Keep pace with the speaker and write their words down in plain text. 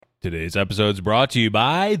Today's episode is brought to you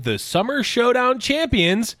by the Summer Showdown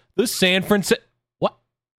champions, the San Francisco... What?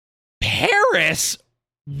 Paris?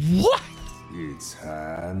 What? It's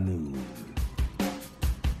high noon.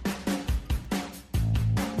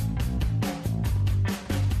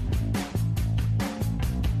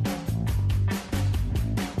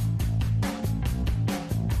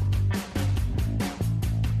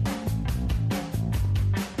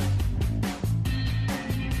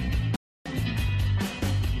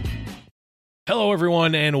 Hello,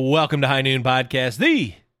 everyone, and welcome to High Noon Podcast,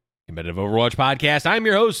 the competitive Overwatch podcast. I'm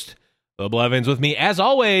your host, Bill Blevins. With me, as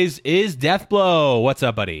always, is Deathblow. What's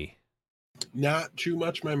up, buddy? Not too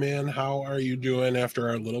much, my man. How are you doing after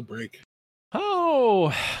our little break?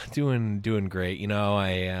 Oh, doing great. You know,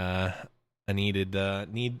 I needed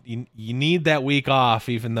you need that week off,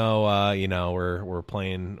 even though you know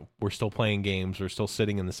we're still playing games, we're still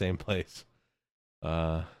sitting in the same place.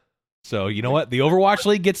 So you know what? The Overwatch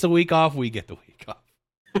League gets the week off. We get the week off.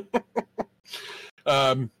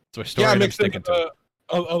 So I'm sticking to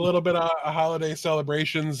a little bit of holiday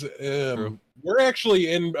celebrations. We're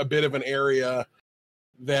actually in a bit of an area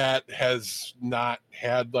that has not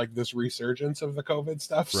had like this resurgence of the COVID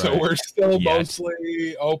stuff, right. So we're still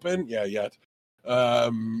mostly open. Yet.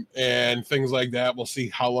 And things like that. We'll see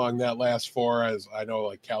how long that lasts for. As I know,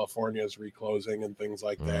 like California is reclosing and things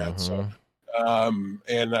like that. So.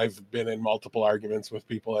 And I've been in multiple arguments with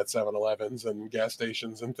people at 7-Elevens and gas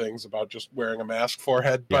stations and things about just wearing a mask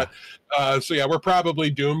forehead. Yeah. But so we're probably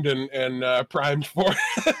doomed and primed for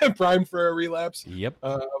a relapse. Yep.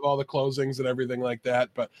 Of all the closings and everything like that.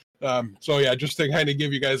 But just to kind of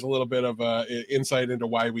give you guys a little bit of insight into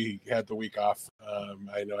why we had the week off.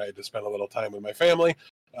 I know I had to spend a little time with my family,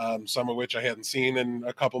 some of which I hadn't seen in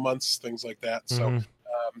a couple months, things like that. So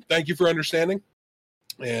thank you for understanding.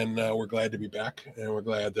 And we're glad to be back, and we're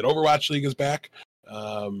glad that Overwatch League is back.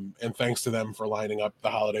 And thanks to them for lining up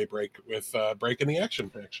the holiday break with breaking the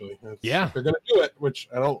action, actually. They're going to do it, which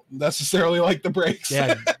I don't necessarily like the breaks.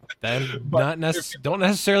 Yeah, don't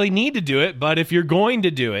necessarily need to do it, but if you're going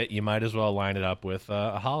to do it, you might as well line it up with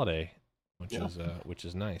a holiday, which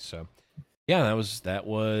is nice. So, yeah, that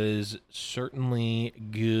was certainly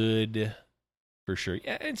good for sure.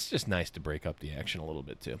 Yeah, it's just nice to break up the action a little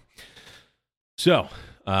bit, too. So,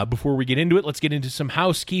 before we get into it, let's get into some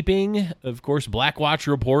housekeeping. Of course, Blackwatch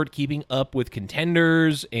Report, keeping up with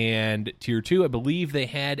contenders, and Tier 2, I believe they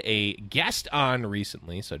had a guest on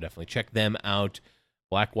recently, so definitely check them out.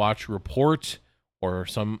 Blackwatch Report, or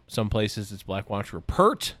some places it's Blackwatch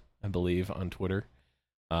Report, I believe, on Twitter.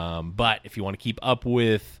 But if you want to keep up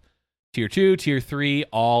with Tier 2, Tier 3,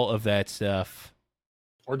 all of that stuff...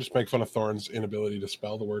 Or just make fun of Thorn's inability to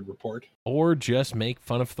spell the word report.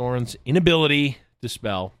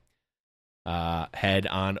 Head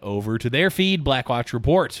on over to their feed, Blackwatch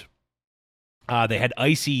Report. They had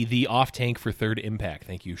Icy, the off-tank for Third Impact.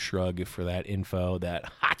 Thank you, Shrug, for that info, that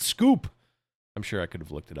hot scoop. I'm sure I could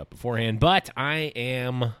have looked it up beforehand, but I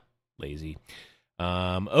am lazy.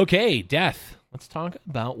 Okay, Death, let's talk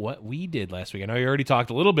about what we did last week. I know you already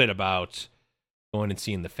talked a little bit about going and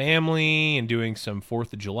seeing the family and doing some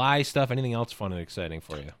 4th of July stuff. Anything else fun and exciting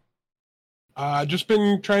for you? Just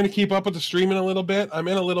been trying to keep up with the streaming a little bit. I'm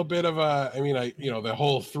in a little bit of the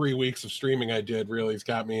whole 3 weeks of streaming I did really has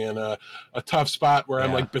got me in a tough spot where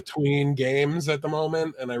I'm like between games at the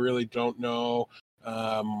moment, and I really don't know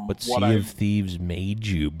what Sea of Thieves made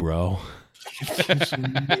you, bro.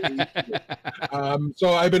 So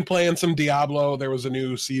I've been playing some Diablo. There was a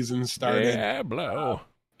new season started. Diablo.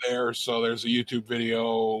 So there's a YouTube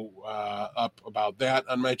video up about that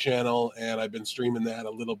on my channel, and I've been streaming that a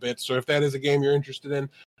little bit. So if that is a game you're interested in,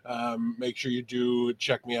 make sure you do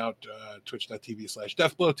check me out,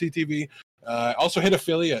 twitch.tv/deathblowttv. Also hit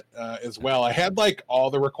affiliate as well. I had like all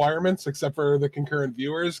the requirements except for the concurrent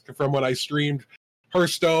viewers from when I streamed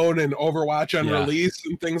Hearthstone and Overwatch on release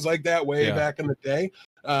and things like that way back in the day.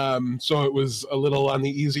 So it was a little on the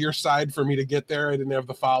easier side for me to get there. I didn't have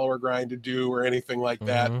the follower grind to do or anything like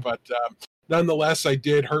that. But nonetheless, I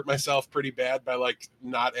did hurt myself pretty bad by like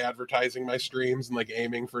not advertising my streams and like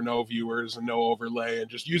aiming for no viewers and no overlay and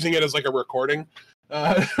just using it as like a recording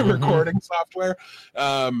software.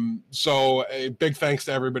 So a big thanks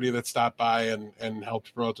to everybody that stopped by and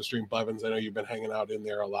helped promote the stream. Blevins, I know you've been hanging out in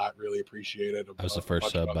there a lot. Really appreciate it. That was the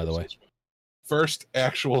first sub, by the way. First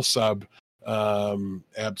actual sub.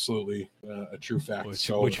 Absolutely a true fact.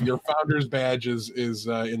 Your founder's badge is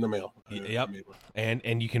in the mail. Yep.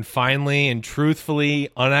 And you can finally and truthfully,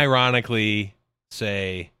 unironically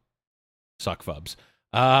say suck fubs.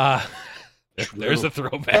 There's a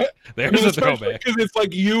throwback. There's a throwback. Because it's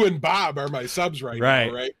like you and Bob are my subs right Right.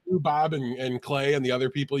 now, right? You, Bob, and Clay, and the other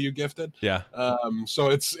people you gifted. Yeah. So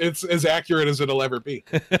it's as accurate as it'll ever be.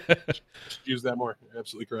 Just use that more. You're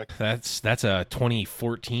absolutely correct. That's a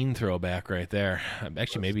 2014 throwback right there.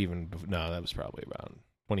 Actually, maybe even no, that was probably around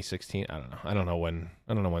 2016. I don't know. I don't know when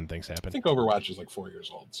things happen. I think Overwatch is like 4 years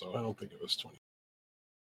old, so I don't think it was 20.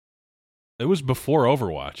 It was before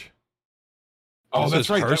Overwatch. Oh, This that's is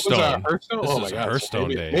right. Hearthstone. That was Hearthstone. This Oh is my god. Hearthstone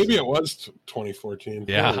days. Maybe it was 2014.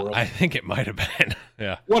 Yeah, I think it might have been.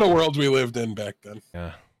 Yeah. What a world we lived in back then.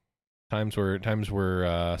 Yeah. Times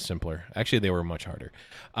were simpler. Actually, they were much harder.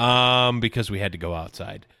 Because we had to go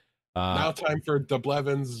outside. Now time for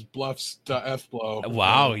Blevins Bluffs to F blow.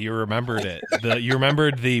 Wow, you remembered it. You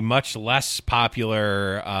remembered the much less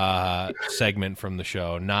popular segment from the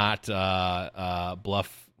show, not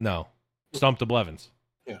Bluff. No, Stump the Blevins.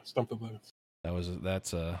 Yeah, Stump the Blevins.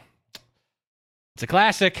 It's a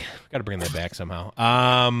classic. Got to bring that back somehow.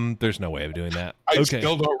 There's no way of doing that. I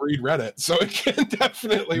still don't read Reddit, so it can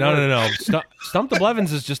definitely. No. Stump the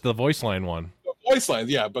Blevins is just the voice line one. Voice lines,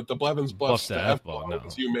 yeah, but the Blevins Bluffs to F-ball. No.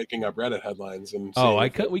 It's you making up Reddit headlines and.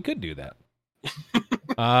 We could do that.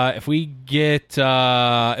 If we get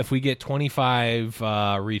 25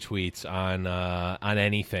 retweets on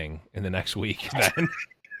anything in the next week, then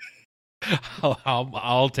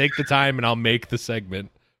I'll take the time and I'll make the segment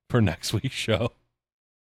for next week's show.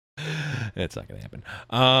 It's not gonna happen.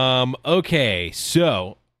 Okay,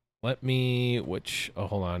 so let me.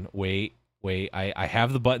 Hold on. Wait. I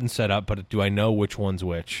have the button set up, but do I know which one's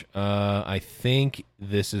which? I think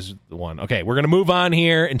this is the one. Okay, we're gonna move on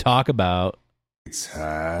here and talk about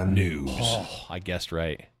news. Oh, I guessed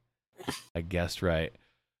right.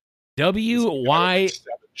 WY. 7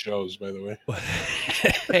 shows, by the way.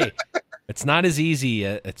 Hey, it's not as easy.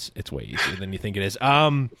 It's way easier than you think it is.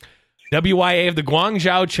 WYA of the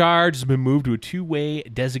Guangzhou Charge has been moved to a 2-way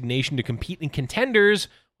designation to compete in contenders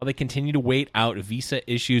while they continue to wait out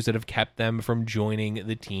visa issues that have kept them from joining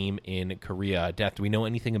the team in Korea. Death, do we know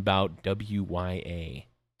anything about WYA?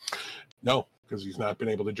 No, because he's not been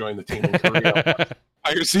able to join the team in Korea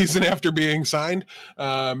entire season after being signed.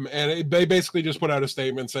 They basically just put out a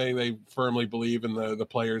statement saying they firmly believe in the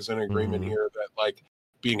players in agreement here that like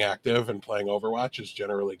being active and playing Overwatch is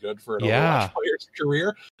generally good for an Overwatch player's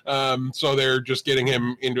career. So they're just getting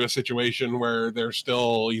him into a situation where he's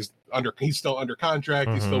still under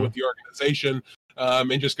contract, he's still with the organization,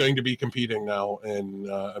 and just going to be competing now in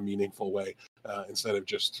a meaningful way instead of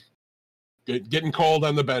just getting cold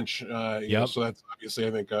on the bench. So that's obviously,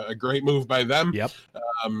 I think, a great move by them. Yep.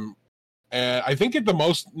 And I think the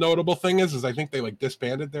most notable thing is I think they like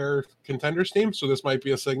disbanded their contenders team, so this might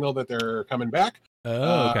be a signal that they're coming back.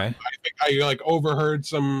 Oh, okay. I think I like overheard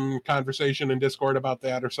some conversation in Discord about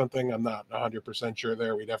that or something. I'm not 100% sure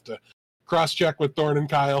there. We'd have to cross-check with Thorn and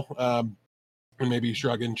Kyle. And maybe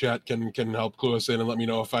Shrug and Chet can help clue us in and let me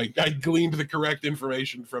know if I gleaned the correct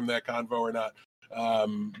information from that convo or not.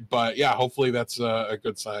 But yeah, hopefully that's a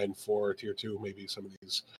good sign for Tier 2. Maybe some of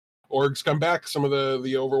these orgs come back. Some of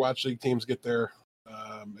the Overwatch League teams get their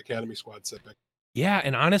Academy squad set back. Yeah,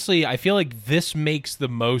 and honestly, I feel like this makes the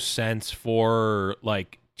most sense for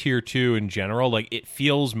like Tier 2 in general. Like it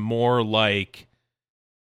feels more like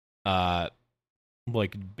MLB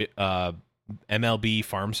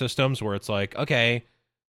farm systems where it's like, okay,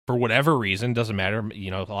 for whatever reason, doesn't matter,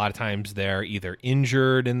 you know, a lot of times they're either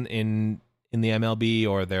injured in the MLB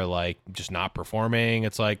or they're like just not performing.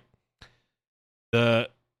 It's like the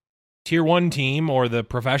Tier 1 team or the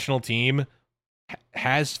professional team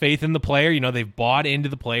has faith in the player. You know, they've bought into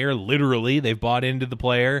the player. Literally, they've bought into the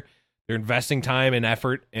player. They're investing time and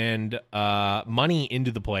effort and money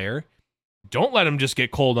into the player. Don't let them just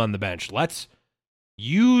get cold on the bench. Let's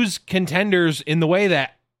use contenders in the way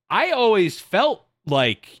that I always felt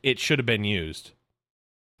like it should have been used.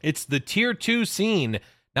 It's the Tier 2 scene,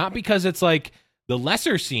 not because it's like the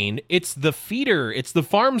lesser scene. It's the feeder. It's the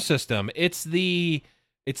farm system. It's the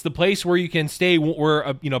place where you can stay,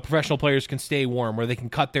 where professional players can stay warm, where they can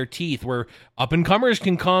cut their teeth, where up and comers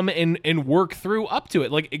can come and work through up to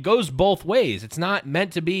it. Like it goes both ways. It's not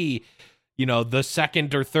meant to be, you know, the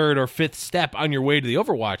second or third or fifth step on your way to the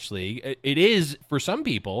Overwatch League. It is for some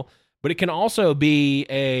people, but it can also be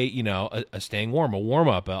a staying warm, a warm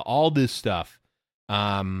up, all this stuff.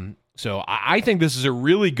 So I think this is a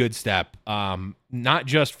really good step, not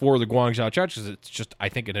just for the Guangzhou Chargers. It's just, I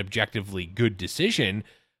think, an objectively good decision.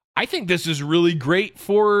 I think this is really great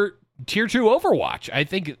for Tier 2 Overwatch. I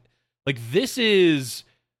think like this is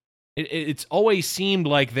it's always seemed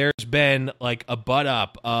like there's been like a butt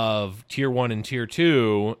up of tier 1 and tier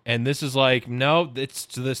 2, and this is like, no, it's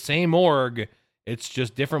the same org. It's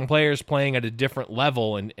just different players playing at a different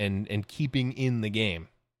level and keeping in the game.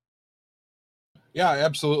 Yeah,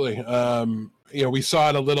 absolutely. We saw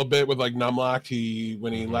it a little bit with like Numlock.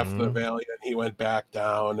 When he left the Valiant, he went back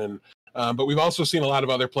down, and but we've also seen a lot of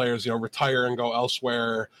other players, retire and go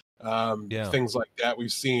elsewhere. Things like that.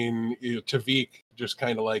 We've seen Tavik just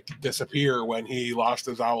kind of like disappear when he lost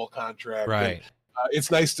his OWL contract. Right. And,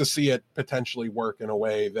 it's nice to see it potentially work in a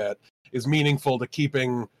way that is meaningful to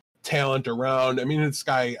keeping talent around. I mean, this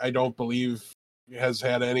guy, I don't believe has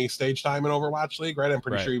had any stage time in Overwatch League, right? I'm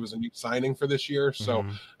pretty sure he was a new signing for this year. So,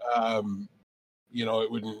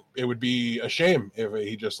 it would be a shame if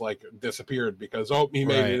he just like disappeared because, he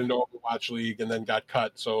made it into Overwatch League and then got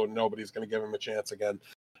cut. So nobody's going to give him a chance again.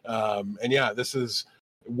 This is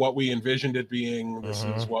what we envisioned it being. This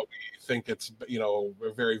is what we think it's,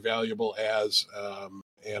 very valuable as,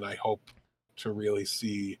 and I hope to really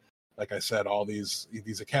see, like I said, all these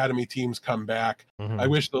academy teams come back. I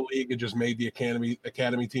wish the league had just made the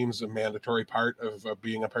academy teams a mandatory part of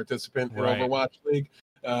being a participant in Overwatch League.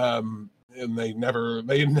 And they never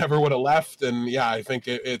would have left. And I think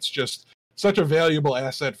it's just such a valuable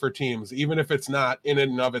asset for teams, even if it's not in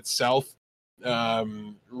and of itself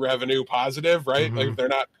revenue positive, right? Like if they're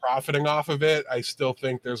not profiting off of it, I still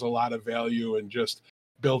think there's a lot of value in just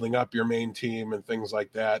building up your main team and things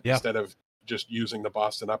like that instead of just using the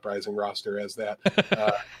Boston Uprising roster as that.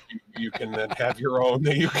 You can then have your own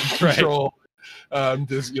that you can control.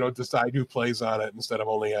 Decide who plays on it instead of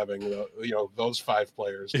only having those 5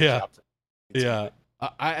 players.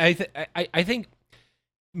 I think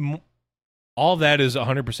all that is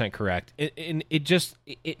 100% correct.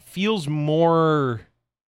 It feels more.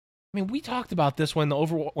 I mean, we talked about this when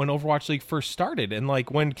Overwatch League first started, and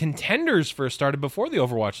like when Contenders first started before the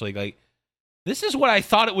Overwatch League. Like, this is what I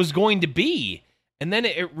thought it was going to be, and then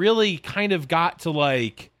it really kind of got to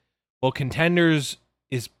like, well, Contenders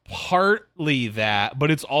is partly that,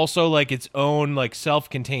 but it's also like its own like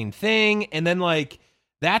self-contained thing, and then like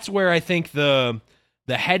that's where I think the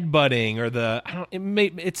headbutting or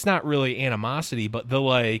it's not really animosity, but the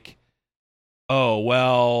like, oh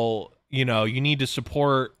well, you need to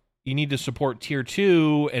support tier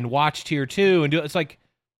 2 and watch tier 2 and do it. It's like,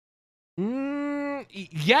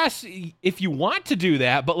 yes, if you want to do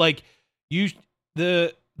that, but like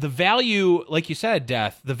the value, like you said,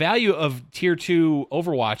 Death, the value of tier 2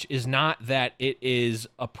 Overwatch is not that it is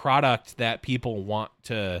a product that people want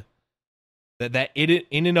to, that it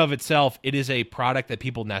in and of itself, it is a product that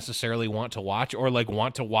people necessarily want to watch or like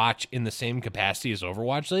want to watch in the same capacity as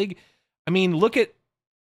Overwatch League. I mean,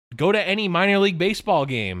 go to any minor league baseball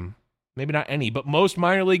game, maybe not any, but most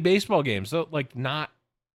minor league baseball games. So like they're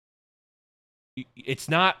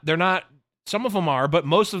not, some of them are, but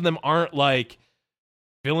most of them aren't like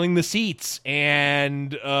filling the seats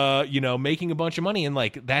and, making a bunch of money. And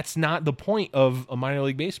like, that's not the point of a minor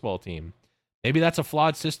league baseball team. Maybe that's a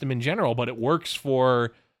flawed system in general, but it works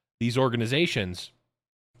for these organizations.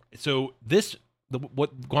 So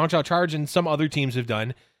what Guangzhou Charge and some other teams have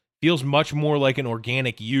done feels much more like an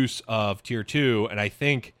organic use of tier 2. And I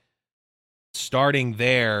think starting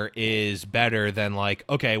there is better than like,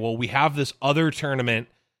 okay, well, we have this other tournament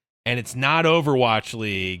and it's not Overwatch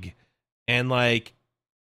League. And like,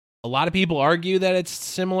 a lot of people argue that it's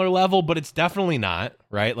similar level, but it's definitely not,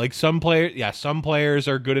 right? Like some players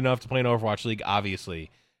are good enough to play in Overwatch League,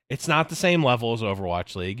 obviously. It's not the same level as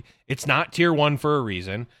Overwatch League. It's not tier 1 for a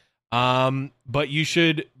reason. But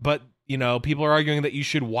people are arguing that you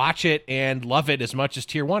should watch it and love it as much as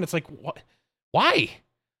tier 1. It's like, what? Why?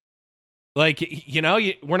 Like,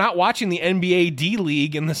 we're not watching the NBA D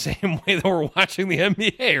League in the same way that we're watching the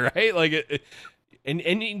NBA, right? Like,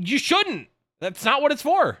 and you shouldn't. That's not what it's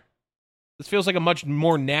for. This feels like a much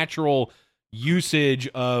more natural usage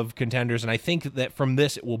of Contenders, and I think that from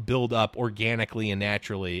this it will build up organically and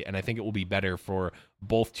naturally, and I think it will be better for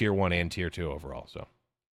both tier 1 and tier 2 overall. So,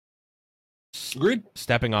 agreed.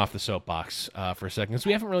 Stepping off the soapbox for a second, because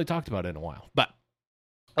we haven't really talked about it in a while. But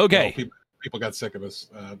okay, people got sick of us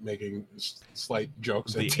making slight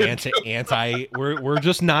jokes. The we're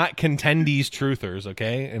just not Contendies truthers,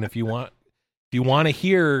 okay? And if you want to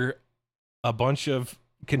hear a bunch of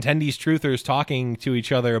Contendies truthers talking to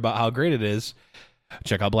each other about how great it is,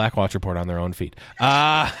 check out Blackwatch Report on their own feed.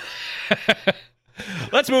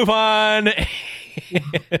 Let's move on.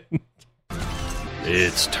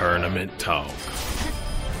 It's tournament talk.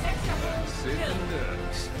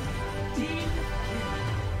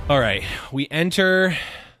 All right, we enter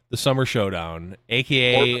the Summer Showdown,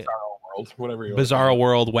 aka World, whatever you Bizarro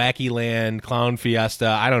World, Wacky Land, Clown Fiesta.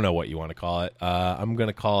 I don't know what you want to call it. I'm going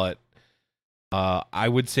to call it, I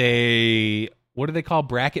would say, what do they call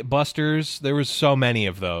Bracket Busters? There was so many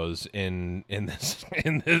of those in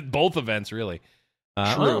both events, really.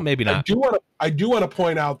 Well, maybe not. I do want to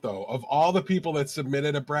point out, though, of all the people that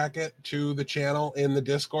submitted a bracket to the channel in the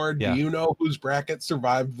Discord, do you know whose bracket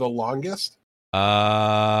survived the longest?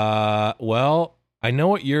 Well, I know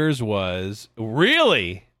what yours was.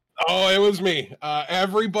 Really? Oh, it was me.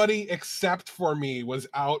 Everybody except for me was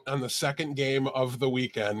out on the second game of the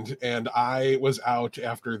weekend, and I was out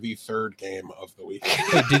after the third game of the weekend.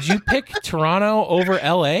 Wait, did you pick Toronto over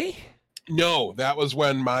LA? No, that was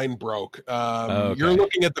when mine broke. You're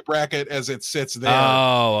looking at the bracket as it sits there.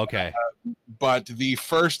 Oh, okay. But the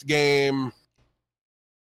first game,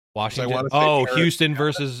 Washington. Houston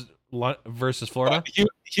versus Florida.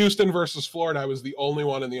 Houston versus Florida. I was the only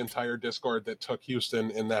one in the entire Discord that took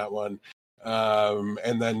Houston in that one,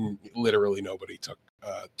 and then literally nobody took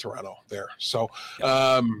Toronto there. So,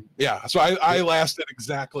 So I lasted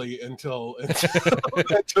exactly until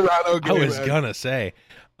that Toronto game. I was gonna say.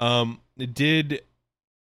 Did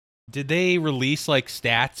they release like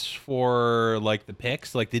stats for like the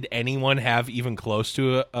picks? Like, did anyone have even close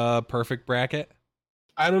to a perfect bracket?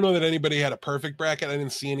 I don't know that anybody had a perfect bracket. I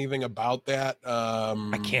didn't see anything about that.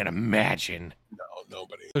 I can't imagine. No,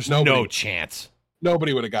 nobody. There's no chance.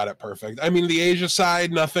 Nobody would have got it perfect. I mean, the Asia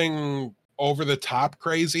side, nothing over the top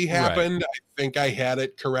crazy happened. Right. I think I had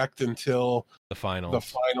it correct until the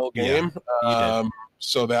final game. Yeah,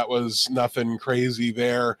 so that was nothing crazy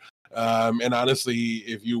there. And honestly,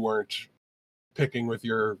 if you weren't picking with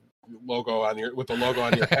your logo on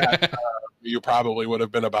your hat, you probably would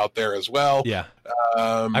have been about there as well. Yeah.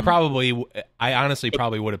 I honestly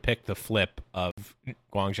probably would have picked the flip of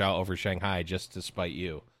Guangzhou over Shanghai just to spite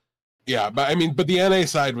you. Yeah, but the NA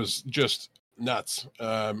side was just nuts.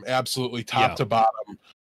 Absolutely top to bottom.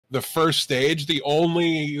 The first stage,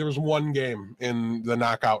 there was one game in the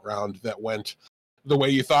knockout round that went the way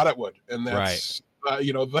you thought it would, and that's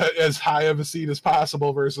as high of a seed as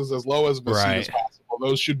possible versus as low of a seed as possible.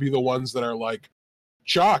 Those should be the ones that are like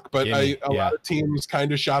chalk, but a lot of teams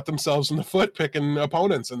kind of shot themselves in the foot picking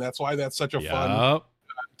opponents, and that's why that's such a fun,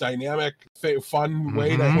 dynamic, fun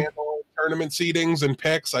way to handle tournament seedings and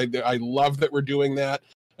picks. I love that we're doing that.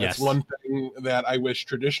 That's one thing that I wish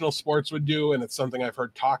traditional sports would do, and it's something I've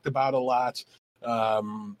heard talked about a lot.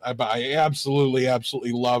 I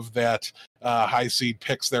absolutely love that high seed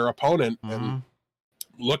picks their opponent. And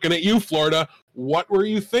looking at you, Florida, what were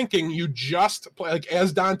you thinking? You just like,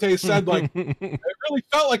 as Dante said, like, it really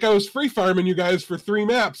felt like I was free farming you guys for 3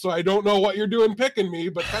 maps, so I don't know what you're doing picking me,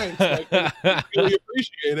 but thanks. I really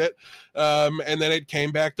appreciate it. And then it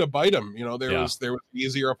came back to bite them. There was an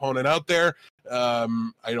easier opponent out there. I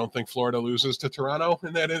don't think Florida loses to Toronto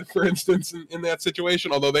in that, for instance, in that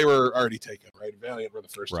situation, although they were already taken, right? Valiant were the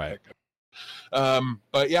first to pick them.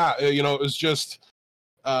 But yeah, it was just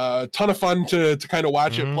a ton of fun to kind of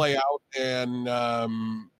watch it play out, and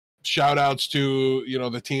shout outs to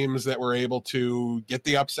the teams that were able to get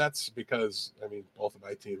the upsets, because both of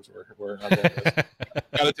my teams were on that list.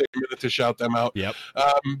 Gotta take a minute to shout them out.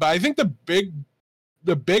 But I think the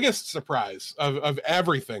biggest surprise of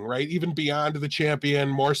everything, right, even beyond the champion,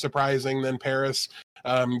 more surprising than Paris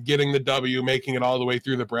getting the W, making it all the way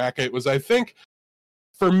through the bracket, was, I think,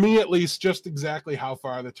 for me at least, just exactly how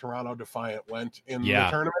far the Toronto Defiant went in the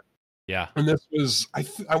tournament. Yeah. And this was,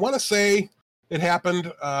 I want to say it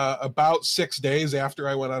happened about 6 days after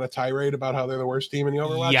I went on a tirade about how they're the worst team in the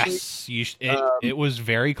Overwatch League. Yes, it was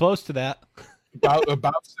very close to that.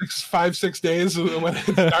 About 6 days when it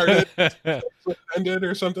started, ended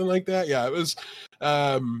or something like that. Yeah, it was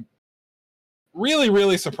really,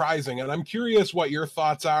 really surprising, and I'm curious what your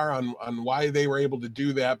thoughts are on why they were able to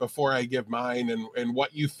do that before I give mine, and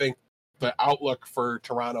what you think the outlook for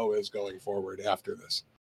Toronto is going forward after this.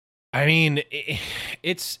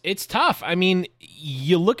 It's tough.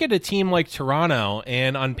 You look at a team like Toronto,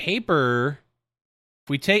 and on paper,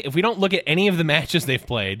 if we don't look at any of the matches they've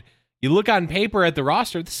played, you look on paper at the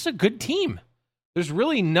roster, this is a good team. There's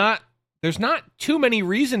not too many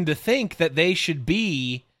reason to think that they should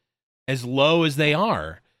be as low as they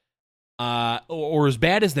are, or as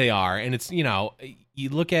bad as they are. And it's, you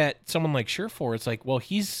look at someone like Surefour, it's like, well,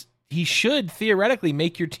 he should theoretically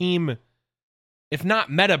make your team, if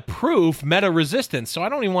not meta proof, meta resistant. So I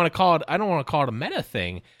don't want to call it a meta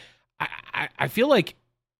thing. I feel like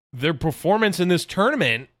their performance in this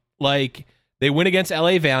tournament, like, they win against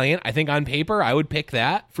LA Valiant. I think on paper, I would pick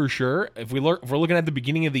that for sure. If we're looking at the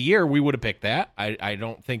beginning of the year, we would have picked that. I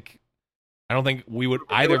don't think we would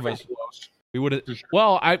either of us. We would have.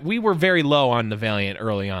 Well, we were very low on the Valiant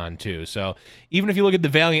early on too. So even if you look at the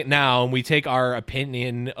Valiant now and we take our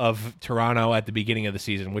opinion of Toronto at the beginning of the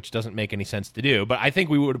season, which doesn't make any sense to do, but I think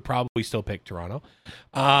we would have probably still picked Toronto.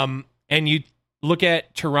 And you look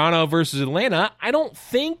at Toronto versus Atlanta, I don't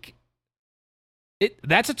think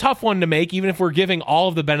that's a tough one to make, even if we're giving all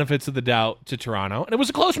of the benefits of the doubt to Toronto. And it was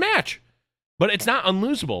a close match, but it's not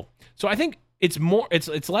unlosable. So I think it's more.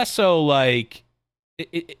 It's less so like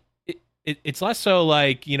it's less so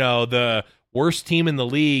like, you know, the worst team in the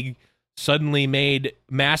league suddenly made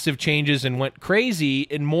massive changes and went crazy,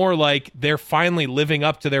 and more like they're finally living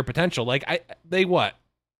up to their potential. Like they won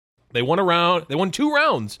a round, they won 2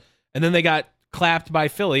 rounds, and then they got clapped by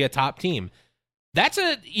Philly, a top team. That's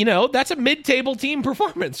a mid-table team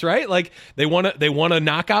performance, right? Like they won a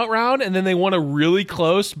knockout round, and then they won a really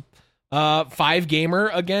close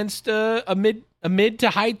 5-gamer against a mid to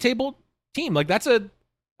high table team. Like that's a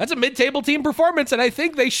mid-table team performance, and I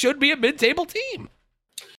think they should be a mid-table team.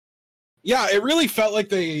 Yeah, it really felt like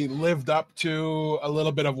they lived up to a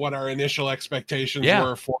little bit of what our initial expectations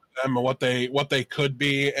were for them and what they could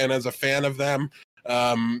be. And as a fan of them,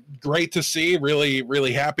 great to see. Really,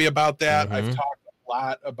 really happy about that. Mm-hmm. I've talked a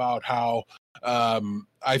lot about how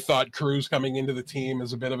I thought Cruz coming into the team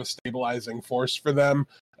is a bit of a stabilizing force for them.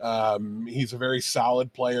 He's a very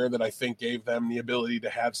solid player that I think gave them the ability to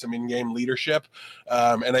have some in-game leadership.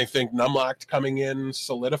 And I think Numlocked coming in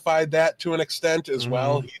solidified that to an extent as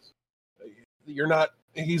well.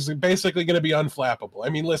 He's basically going to be unflappable. I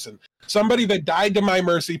mean, listen, somebody that died to my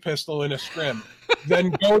Mercy pistol in a scrim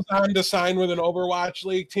then goes on to sign with an Overwatch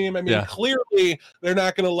League team. I mean, clearly they're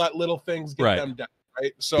not going to let little things get them down,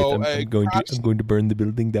 right? So I'm going to burn the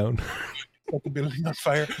building down. Set the building on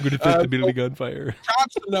fire. I'm going to set the building on fire.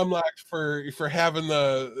 Props to Numlocked for having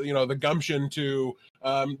the gumption to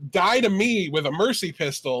die to me with a Mercy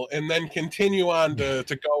pistol and then continue on to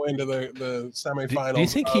go into the semifinals. Do you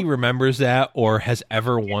think he remembers that or has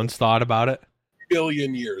ever once thought about it?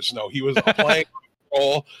 Billion years. No, he was playing a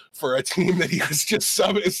role for a team that he was just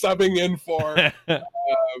subbing in for.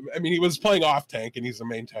 I mean, he was playing off tank, and he's a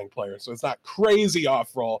main tank player, so it's not crazy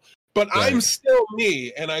off role. But right. I'm still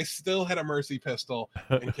me, and I still had a Mercy pistol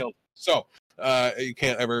and killed him. So you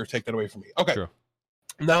can't ever take that away from me. Okay. True.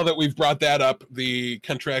 Now that we've brought that up, the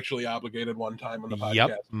contractually obligated one time on the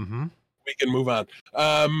podcast, we can move on.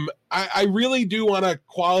 I really do want to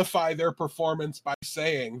qualify their performance by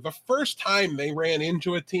saying the first time they ran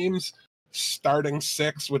into a team's starting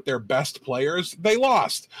 6 with their best players, they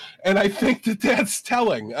lost. And I think that's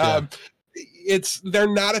telling. Yeah. They're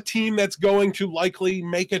not a team that's going to likely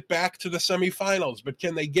make it back to the semifinals, but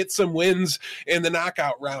can they get some wins in the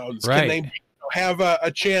knockout rounds? Right. Can they have a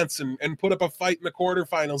chance and put up a fight in the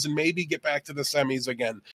quarterfinals and maybe get back to the semis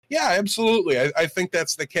again? Yeah, absolutely. I think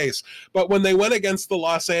that's the case. But when they went against the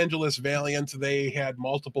Los Angeles Valiant, they had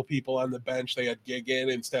multiple people on the bench. They had Gigan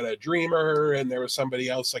instead of Dreamer, and there was somebody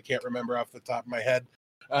else I can't remember off the top of my head.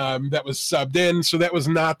 That was subbed in. So that was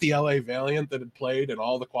not the LA Valiant that had played in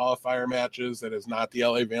all the qualifier matches. That is not the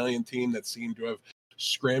LA Valiant team that seemed to have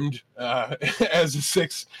scrimmed as a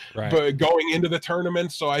 6 but going into the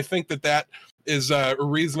tournament. So I think that is a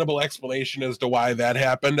reasonable explanation as to why that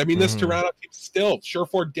happened. I mean, this Toronto team still,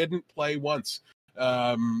 Surefour didn't play once.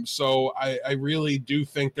 So I really do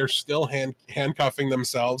think they're still handcuffing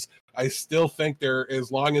themselves. I still think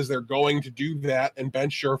as long as they're going to do that and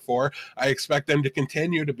bench Surefour, I expect them to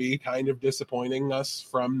continue to be kind of disappointing us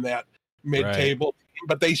from that mid-table team.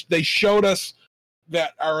 But they showed us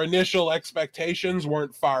that our initial expectations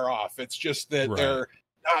weren't far off. It's just that they're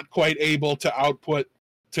not quite able to output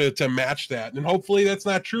to match that. And hopefully that's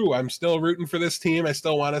not true. I'm still rooting for this team. I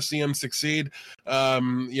still want to see them succeed. But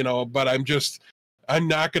I'm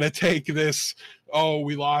not going to take this,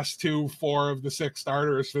 we lost 4 of the 6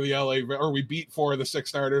 starters for the or we beat 4 of the 6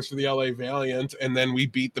 starters for the LA Valiant, and then we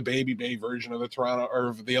beat the Baby Bay version of the Toronto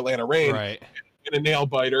or the Atlanta Reign in a nail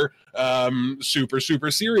biter super, super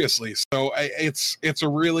seriously. So it's a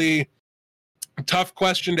really tough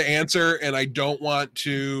question to answer, and I don't want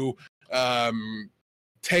to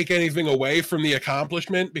take anything away from the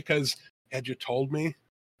accomplishment, because had you told me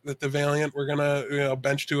that the Valiant were gonna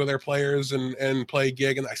bench 2 of their players and play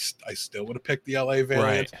gig, and I still would have picked the LA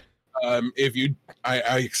Valiant.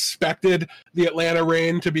 I expected the Atlanta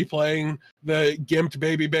Reign to be playing the gimped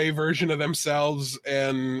Baby Bay version of themselves,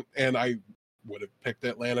 and I would have picked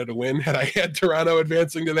Atlanta to win had I had Toronto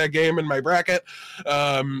advancing to that game in my bracket.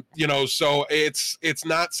 So it's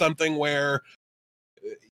not something where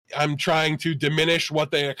I'm trying to diminish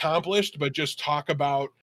what they accomplished, but just talk about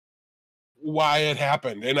why it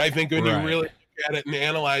happened. And I think when you really look at it and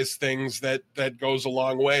analyze things, that goes a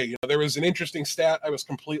long way. You know, there was an interesting stat I was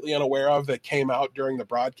completely unaware of that came out during the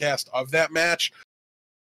broadcast of that match.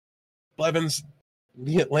 Blevins,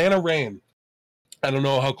 the Atlanta Reign. I don't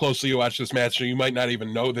know how closely you watch this match, so you might not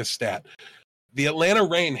even know this stat. The Atlanta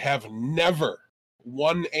Reign have never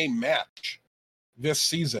won a match this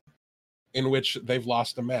season in which they've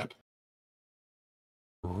lost a map.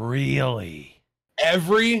 Really?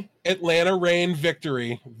 Every Atlanta Reign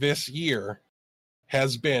victory this year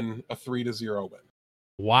has been a 3-0 win.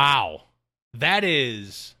 Wow. That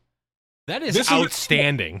is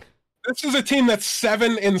outstanding. This is a team that's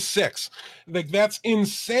 7-6. Like, that's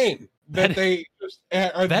insane. That they just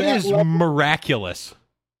are that is level. Miraculous.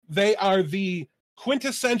 They are the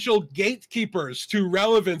quintessential gatekeepers to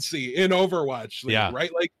relevancy in Overwatch League,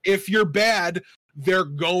 right? Like, if you're bad, they're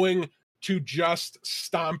going to just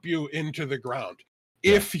stomp you into the ground.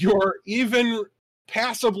 Yeah. If you're even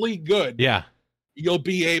passably good, you'll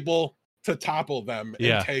be able to topple them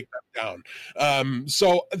and take them down.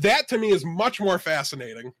 So that to me is much more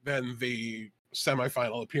fascinating than the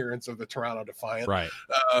semifinal appearance of the Toronto Defiant. Right.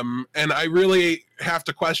 And I really have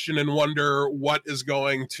to question and wonder what is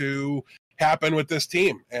going to happen with this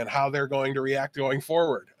team and how they're going to react going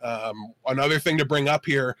forward. Another thing to bring up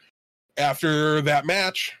here after that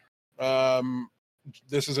match,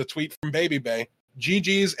 this is a tweet from Baby Bay.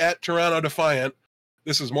 GG's at Toronto Defiant.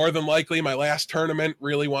 This is more than likely my last tournament.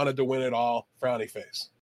 Really wanted to win it all. Frowny face.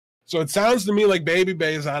 So it sounds to me like Baby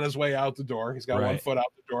Bay is on his way out the door. He's got one foot out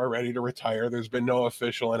the door, ready to retire. There's been no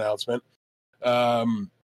official announcement.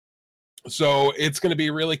 So it's going to be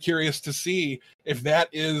really curious to see if that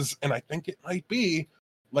is, and I think it might be,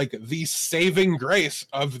 like the saving grace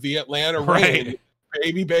of the Atlanta Reign.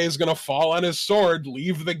 Baby Bay is going to fall on his sword,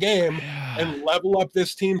 leave the game, and level up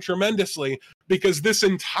this team tremendously, because this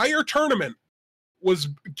entire tournament was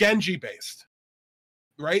Genji based.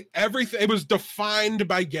 Right? Everything, it was defined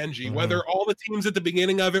by Genji, whether all the teams at the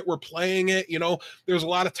beginning of it were playing it. You know, there's a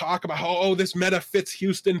lot of talk about how, this meta fits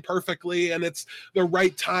Houston perfectly and it's the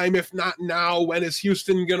right time. If not now, when is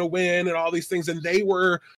Houston going to win and all these things? And they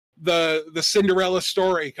were the Cinderella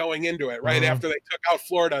story going into it, right? After they took out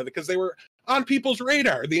Florida, because they were on people's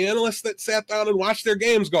radar. The analysts that sat down and watched their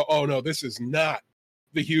games go, oh no, this is not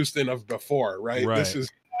the Houston of before, right? This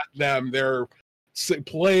is not them. They're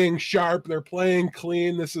playing sharp, they're playing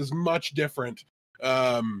clean. This is much different,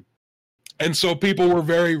 and so people were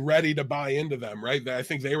very ready to buy into them, right? I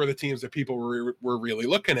think they were the teams that people were really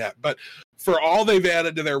looking at. But for all they've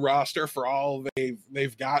added to their roster, for all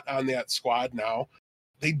they've got on that squad now,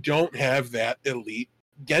 they don't have that elite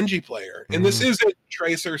Genji player. And this isn't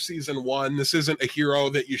Tracer Season 1. This isn't a hero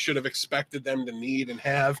that you should have expected them to need and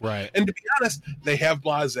have. Right. And to be honest, they have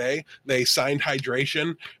Blase. They signed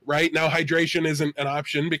Hydration. Right now, Hydration isn't an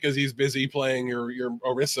option because he's busy playing your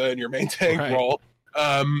Orisa and your main tank role.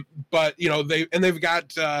 But you know, they've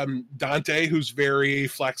got Dante, who's very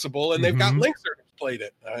flexible, and they've got Linkser, who's played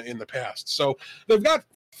it in the past. So they've got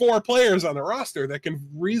 4 players on the roster that can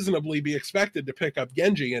reasonably be expected to pick up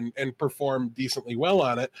Genji and perform decently well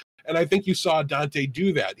on it. And I think you saw Dante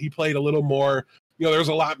do that. He played a little more, you know, there's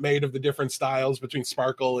a lot made of the different styles between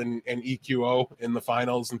Sparkle and EQO in the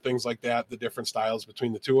finals and things like that, the different styles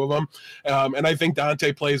between the two of them. And I think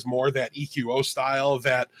Dante plays more that EQO style,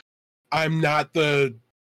 that I'm not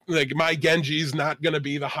like my Genji's not going to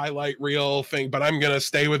be the highlight reel thing, but I'm going to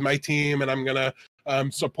stay with my team and I'm going to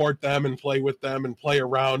support them and play with them and play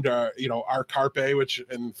around, you know, our Carpe, which,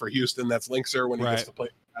 and for Houston, that's Linkser when he gets to play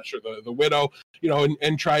Asher, the Widow, you know,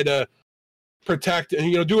 and try to protect and,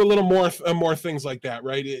 you know, do a little more things like that,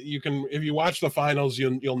 right? You can, if you watch the finals,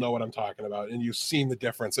 you'll know what I'm talking about, and you've seen the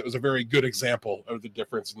difference. It was a very good example of the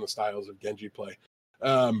difference in the styles of Genji play.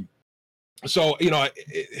 So, you know,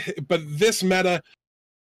 but this meta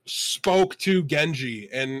spoke to Genji,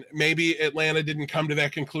 and maybe Atlanta didn't come to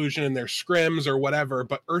that conclusion in their scrims or whatever,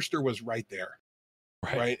 but Erster was right there,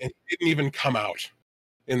 right? And he didn't even come out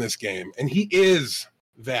in this game, and he is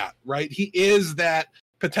that, right? He is that,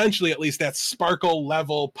 potentially at least, that Sparkle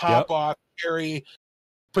level pop off carry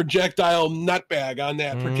projectile nutbag on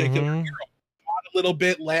that particular hero. A little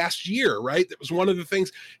bit last year, right? That was one of the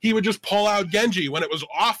things. He would just pull out Genji when it was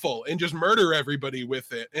awful and just murder everybody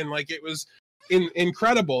with it, and like it was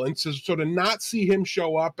incredible. And so to not see him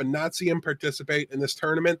show up and not see him participate in this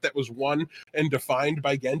tournament that was won and defined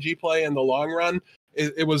by Genji play in the long run,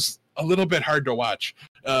 it was a little bit hard to watch.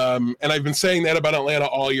 And I've been saying that about Atlanta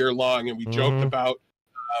all year long, and we joked about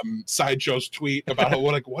Sideshow's tweet about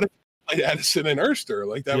what if like Edison and Erster,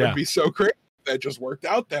 like that would be so crazy. That just worked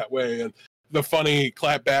out that way. And the funny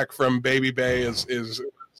clap back from Baby Bay is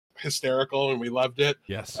hysterical and we loved it.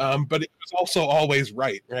 Yes. But it was also always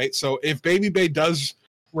right. So if Baby Bay does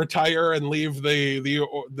retire and leave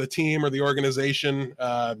the team or the organization,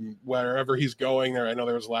 wherever he's going there, I know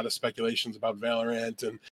there was a lot of speculations about Valorant,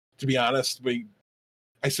 and to be honest,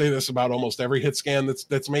 I say this about almost every hit scan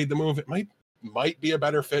that's made the move. It might be a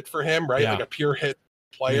better fit for him, right? Yeah. Like a pure hit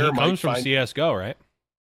player. He comes from CSGO, right?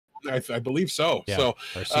 I believe so. Yeah. So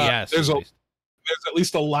or CS, there's at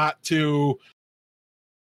least a lot to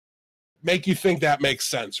make you think that makes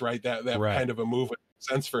sense, right? That right. kind of a move would make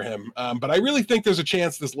sense for him. But I really think there's a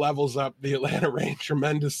chance this levels up the Atlanta Reign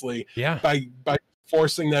tremendously. Yeah. By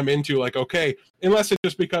forcing them into like, okay, unless it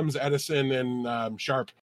just becomes Edison and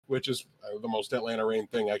Sharp, which is the most Atlanta Reign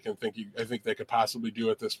thing I think they could possibly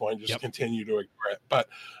do at this point. Just continue to ignore it. But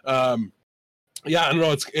yeah, I don't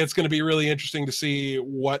know. It's going to be really interesting to see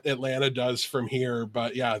what Atlanta does from here.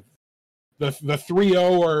 But yeah, the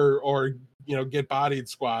 3-0 or get bodied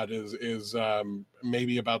squad is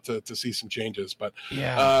maybe about to see some changes. But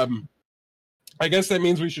yeah, I guess that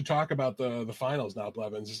means we should talk about the finals now,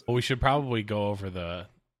 Blevins. Well, we should probably go over the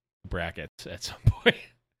brackets at some point.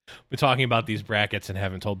 We're talking about these brackets and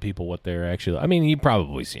haven't told people what they're actually. I mean, you've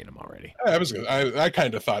probably seen them already. I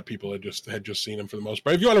kind of thought people had just seen them for the most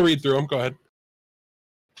part. If you want to read through them, go ahead.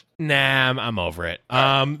 Nah, I'm over it.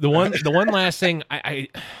 The one last thing I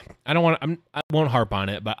don't want. I won't harp on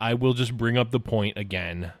it, but I will just bring up the point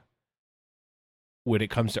again. When it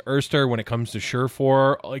comes to Erster, when it comes to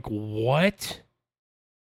Surefour, like what?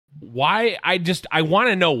 Why? I want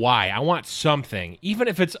to know why. I want something, even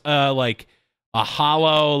if it's like a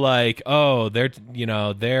hollow, like, oh, they're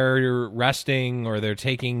resting or they're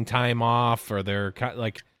taking time off or they're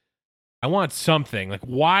like. I want something. Like,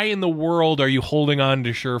 why in the world are you holding on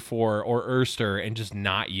to Surefour or Erster and just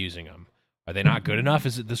not using them? Are they not good enough?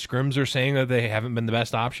 Is it the scrims are saying that they haven't been the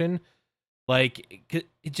best option? Like, it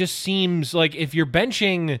just seems like if you're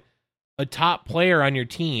benching a top player on your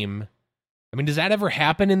team, I mean, does that ever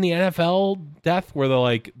happen in the NFL, Death,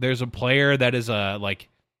 where there's a player that is a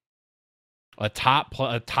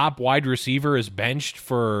top wide receiver is benched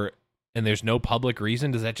and there's no public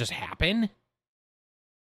reason? Does that just happen?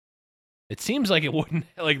 It seems like it wouldn't.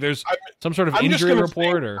 Like there's some sort of injury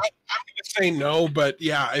report, or I'm going to say no, but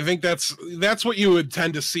yeah, I think that's what you would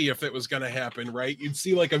tend to see if it was going to happen, right? You'd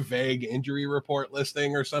see like a vague injury report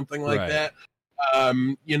listing or something like that.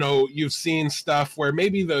 You've seen stuff where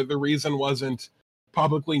maybe the reason wasn't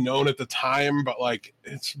publicly known at the time, but like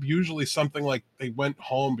it's usually something like they went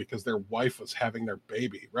home because their wife was having their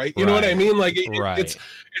baby, right? You know what I mean? Like it's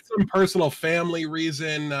some personal family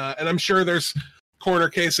reason, and I'm sure there's corner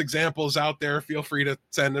case examples out there. Feel free to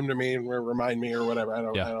send them to me and remind me or whatever. I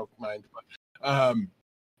don't mind. But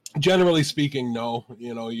generally speaking, no.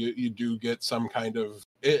 You do get some kind of,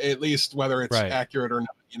 at least whether it's accurate or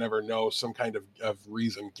not, you never know, some kind of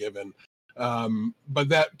reason given. But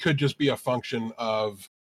that could just be a function of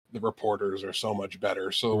the reporters are so much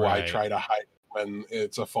better. So why try to hide when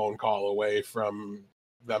it's a phone call away from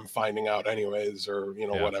them finding out anyways, or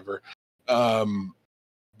whatever.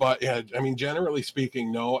 But yeah, I mean, generally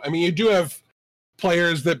speaking, no. I mean, you do have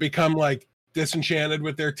players that become like disenchanted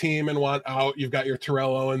with their team and want out. You've got your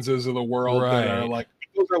Terrell Owenses of the world that are like,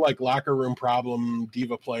 those are like locker room problem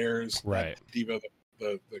diva players. Right. Diva,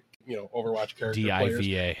 the Overwatch character.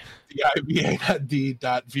 DIVA. DIVA, not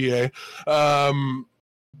D.VA.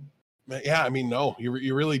 Yeah, I mean, no,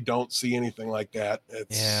 you really don't see anything like that.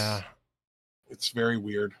 It's very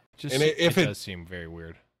weird. It does seem very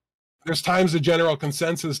weird. There's times the general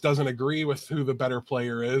consensus doesn't agree with who the better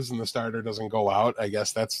player is and the starter doesn't go out. I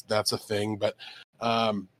guess that's a thing, but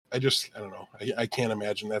I don't know. I can't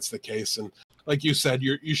imagine that's the case. And like you said,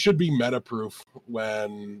 you should be meta proof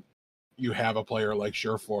when you have a player like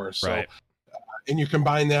Surefour. So, and you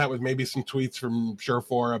combine that with maybe some tweets from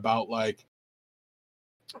Surefour about like,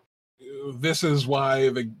 this is why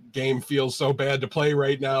the game feels so bad to play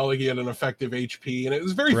right now. Like he had an effective HP and it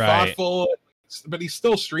was very thoughtful. But he's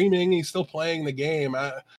still streaming. He's still playing the game.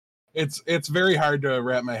 It's very hard to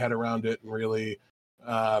wrap my head around it and really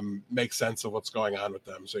make sense of what's going on with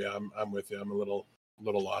them. So yeah, I'm with you. I'm a little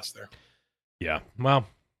lost there. Yeah. Well,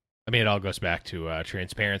 I mean, it all goes back to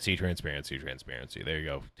transparency. There you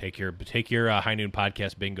go. Take your High Noon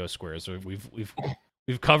Podcast bingo squares. We've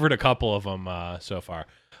covered a couple of them so far.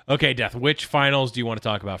 Okay, Death. Which finals do you want to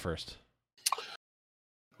talk about first?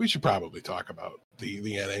 We should probably talk about the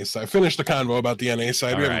NA side. Finish the convo about the NA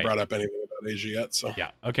side. We haven't brought up anything about Asia yet. So yeah.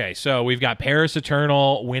 Okay. So we've got Paris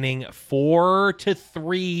Eternal winning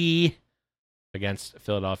 4-3 against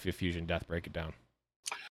Philadelphia Fusion. Death, break it down.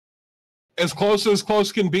 As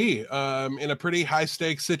close can be in a pretty high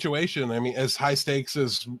stakes situation. I mean, as high stakes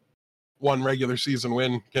as one regular season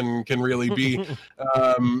win can really be.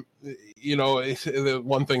 The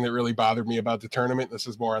one thing that really bothered me about the tournament, this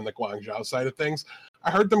is more on the Guangzhou side of things,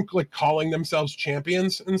 I heard them like calling themselves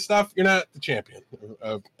champions and stuff. You're not the champion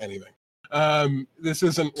of anything. This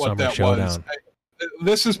isn't what Summer that Showdown. was.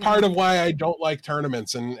 This is part of why I don't like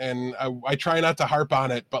tournaments, and I try not to harp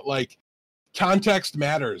on it, but like context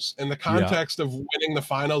matters. And the context of winning the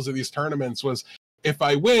finals of these tournaments was, if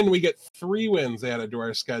I win, we get 3 wins added to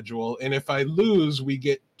our schedule, and if I lose, we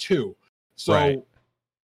get 2. So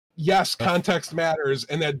yes, context matters,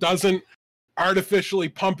 and that doesn't artificially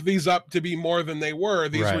pump these up to be more than they were.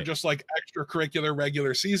 These were just like extracurricular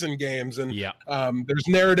regular season games, and there's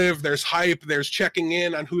narrative, there's hype, there's checking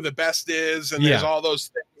in on who the best is, and there's all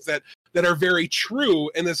those things that are very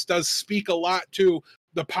true. And this does speak a lot to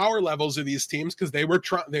the power levels of these teams, because they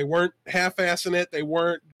weren't half-assing it, they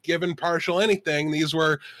weren't giving partial anything. These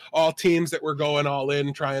were all teams that were going all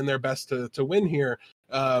in, trying their best to win here.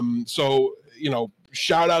 So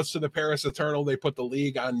shout outs to the Paris Eternal. They put the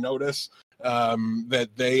league on notice that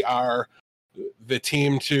they are the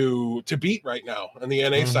team to beat right now on the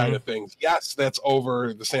NA side of things. Yes, that's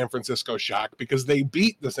over the San Francisco Shock, because they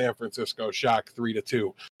beat the San Francisco Shock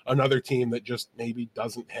 3-2. Another team that just maybe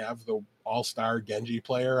doesn't have the all-star Genji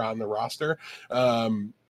player on the roster.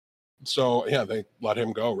 So yeah, they let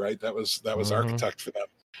him go, right? That was Architect for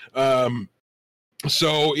them.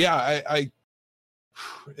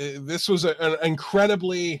 This was an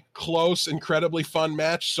incredibly close, incredibly fun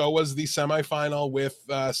match. So was the semifinal with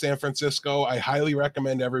San Francisco. I highly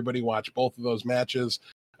recommend everybody watch both of those matches.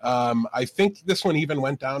 I think this one even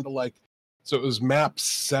went down to so it was map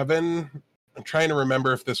 7. I'm trying to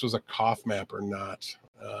remember if this was a Koth map or not.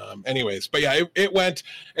 Anyways, but yeah, it went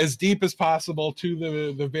as deep as possible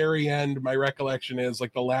to the very end. My recollection is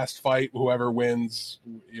like the last fight, whoever wins,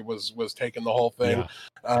 it was taking the whole thing.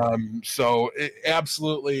 So it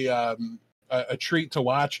absolutely a treat to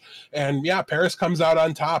watch. And yeah, Paris comes out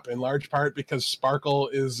on top in large part because Sparkle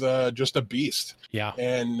is just a beast. Yeah,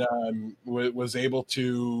 and was able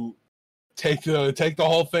to take the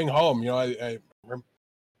whole thing home. I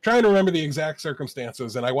trying to remember the exact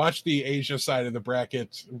circumstances, and I watched the Asia side of the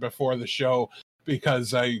bracket before the show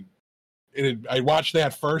because I watched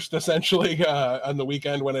that first essentially on the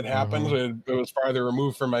weekend when it happened. It was farther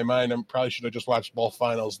removed from my mind. I probably should have just watched both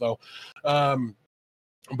finals though.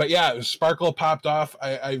 But yeah, Sparkle popped off.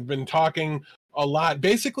 I've been talking a lot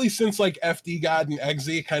basically since like FD God and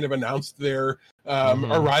Eggsy kind of announced their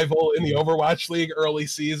arrival in the Overwatch League early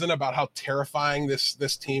season, about how terrifying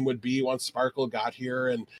this team would be once Sparkle got here.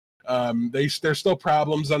 And there's still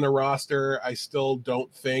problems on the roster. I still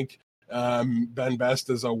don't think Ben Best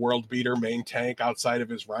is a world beater main tank outside of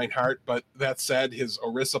his Reinhardt, but that said, his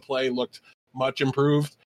Orisa play looked much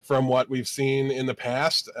improved from what we've seen in the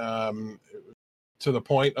past, to the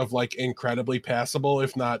point of like incredibly passable,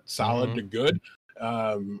 if not solid to good.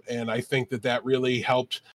 And I think that really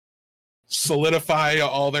helped solidify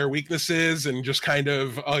all their weaknesses and just kind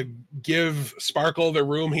of give Sparkle the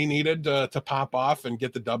room he needed to pop off and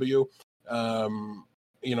get the W.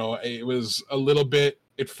 It was a little bit,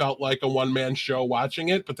 it felt like a one-man show watching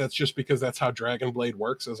it, but that's just because that's how Dragon Blade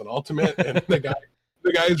works as an ultimate. And the guy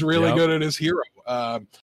is really good at his hero.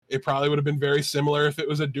 It probably would have been very similar if it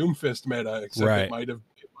was a Doomfist meta, except it might have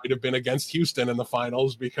been against Houston in the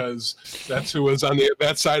finals, because that's who was on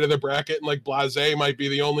that side of the bracket, and like Blasé might be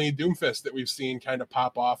the only Doomfist that we've seen kind of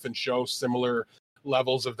pop off and show similar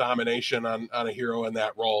levels of domination on a hero in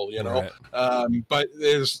that role, but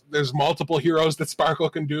there's multiple heroes that Sparkle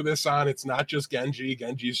can do this on. It's not just Genji.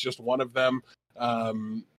 Genji's just one of them.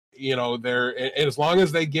 They're, as long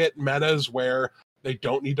as they get metas where they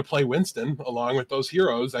don't need to play Winston along with those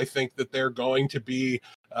heroes, I think that they're going to be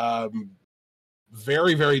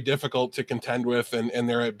very, very difficult to contend with, and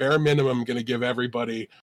they're at bare minimum going to give everybody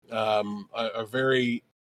a very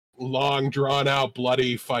long, drawn out,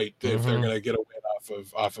 bloody fight if they're going to get a win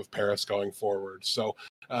off of Paris going forward. So,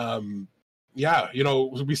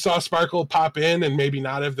 we saw Sparkle pop in and maybe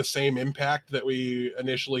not have the same impact that we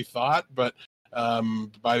initially thought, but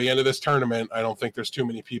by the end of this tournament, I don't think there's too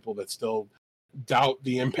many people that still doubt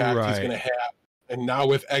the impact he's going to have. And now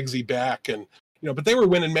with Eggsy back, and but they were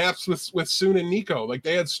winning maps with Soon and Nico. Like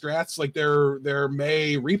they had strats, like their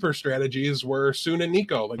May Reaper strategies were Soon and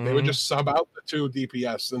Nico. Like they would just sub out the 2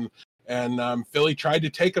 DPS, and Philly tried to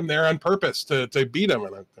take them there on purpose to beat them,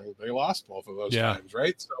 and they lost both of those times,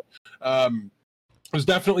 right? So it was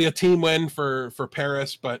definitely a team win for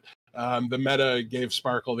Paris, but the meta gave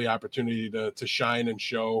Sparkle the opportunity to shine and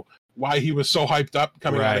show why he was so hyped up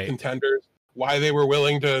coming out of Contenders. why they were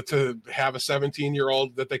willing to have a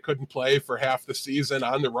 17-year-old that they couldn't play for half the season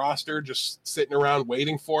on the roster, just sitting around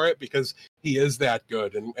waiting for it, because he is that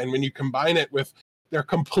good. And when you combine it with their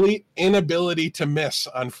complete inability to miss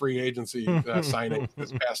on free agency signings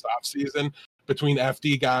this past offseason, between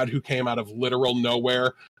FD God, who came out of literal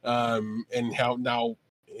nowhere, and how now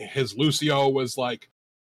his Lucio was like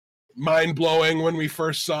mind-blowing when we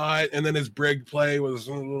first saw it, and then his Brig play was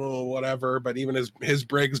whatever, but even his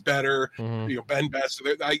Brig's better. Ben Best,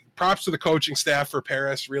 props to the coaching staff for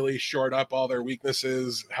Paris, really shored up all their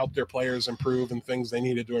weaknesses, helped their players improve and things they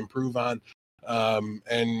needed to improve on,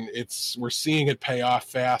 and we're seeing it pay off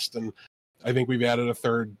fast, and I think we've added a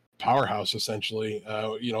third powerhouse essentially.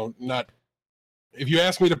 Not if you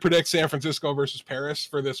ask me to predict San Francisco versus Paris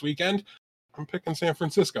for this weekend, I'm picking San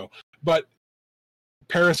Francisco, but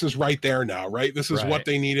Paris is right there now, right? This is what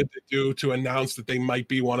they needed to do to announce that they might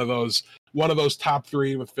be one of those top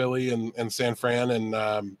three with Philly and San Fran. And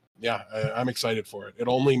I'm excited for it. It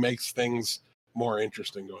only makes things more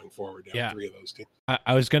interesting going forward. Three of those teams.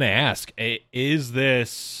 I was going to ask, is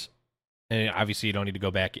this, and obviously you don't need to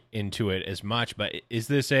go back into it as much, but is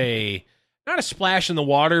this not a splash in the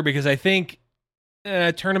water? Because I think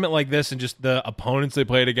a tournament like this and just the opponents they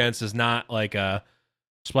played against is not like a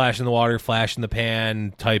splash in the water, flash in the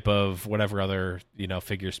pan type of whatever other,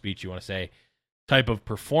 figure speech you want to say type of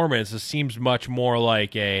performance. This seems much more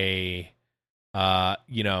like a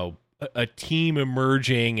team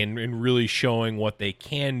emerging and really showing what they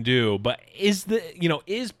can do. But is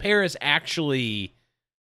Paris actually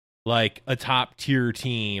like a top tier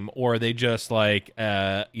team, or are they just like,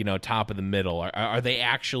 top of the middle? Are they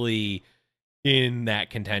actually in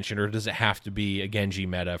that contention, or does it have to be a Genji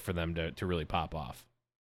meta for them to really pop off?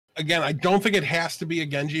 Again, I don't think it has to be a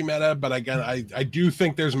Genji meta, but again, I do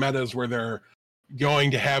think there's metas where they're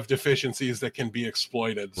going to have deficiencies that can be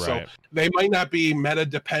exploited. Right. So they might not be meta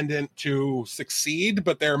dependent to succeed,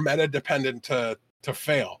 but they're meta dependent to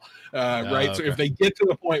fail. Right. Okay. So if they get to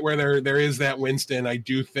the point where there is that Winston, I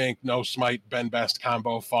do think no smite Ben Best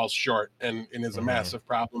combo falls short and is a massive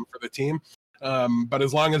problem for the team. But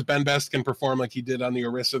as long as Ben Best can perform like he did on the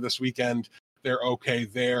Orisa this weekend, they're okay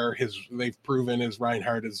there. They've proven his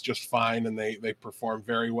Reinhardt is just fine, and they perform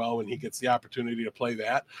very well when he gets the opportunity to play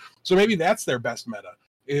that. So maybe that's their best meta,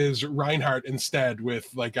 is Reinhardt instead, with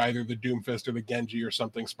like either the Doomfist or the Genji or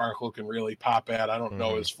something Sparkle can really pop at. I don't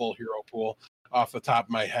know his full hero pool off the top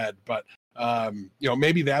of my head, but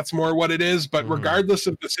maybe that's more what it is. But regardless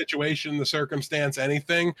of the situation, the circumstance,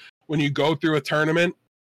 anything, when you go through a tournament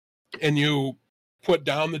and you put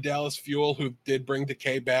down the Dallas Fuel, who did bring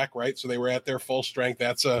Decay back, right? So they were at their full strength.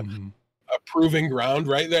 That's a proving ground,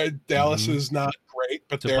 right? There, Dallas is not great,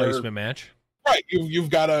 but it's a placement match, right?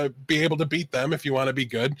 You've got to be able to beat them if you want to be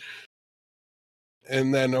good.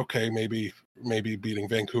 And then, okay, maybe beating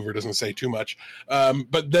Vancouver doesn't say too much,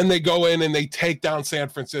 but then they go in and they take down San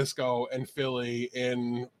Francisco and Philly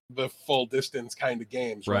in the full distance kind of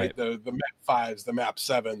games, right? The map 5s, the map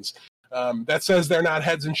 7s. That says they're not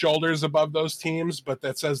heads and shoulders above those teams, but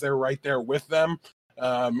that says they're right there with them.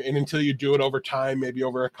 And until you do it over time, maybe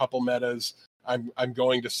over a couple metas, I'm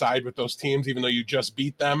going to side with those teams, even though you just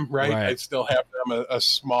beat them, right? I still have them a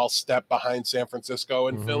small step behind San Francisco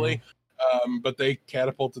and Philly, but they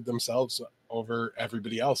catapulted themselves over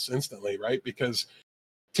everybody else instantly, right? Because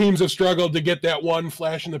teams have struggled to get that one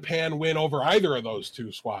flash in the pan win over either of those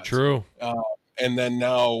two squads. True. And then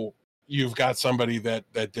now you've got somebody that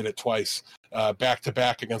did it twice, back to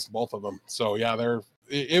back against both of them. So yeah,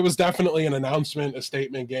 it was definitely an announcement, a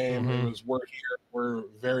statement game. It was, we're here, we're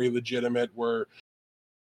very legitimate.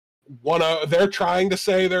 They're trying to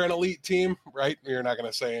say they're an elite team, right? You're not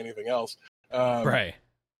going to say anything else. Right.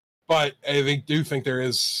 But I do think there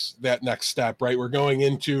is that next step, right? We're going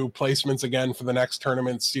into placements again for the next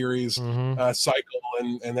tournament series cycle,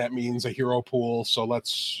 and that means a hero pool. So let's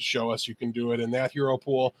show us you can do it in that hero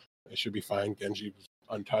pool. It should be fine. Genji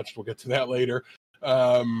untouched. We'll get to that later.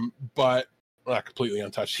 But not completely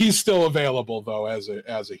untouched. He's still available though as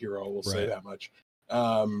a hero. We'll say that much.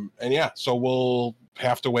 And yeah, so we'll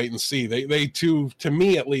have to wait and see. They too, to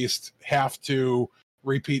me at least, have to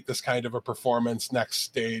repeat this kind of a performance next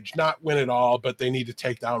stage. Not win it all, but they need to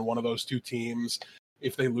take down one of those two teams.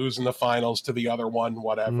 If they lose in the finals to the other one,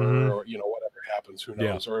 whatever, or whatever happens, who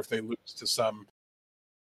knows? Or if they lose to some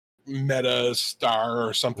meta star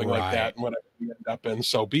or something like that, and whatever we end up in,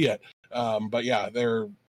 so be it. But yeah, they're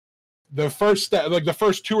the first step, like the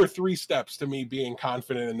first 2 or 3 steps to me being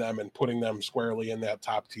confident in them and putting them squarely in that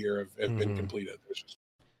top tier have been completed. There's just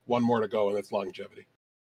one more to go, and it's longevity.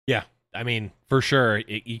 Yeah, I mean, for sure,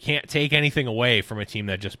 you can't take anything away from a team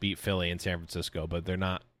that just beat Philly and San Francisco, but they're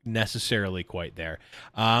not necessarily quite there.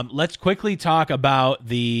 Let's quickly talk about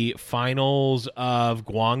the finals of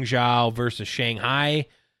Guangzhou versus Shanghai.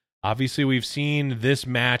 Obviously, we've seen this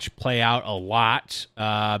match play out a lot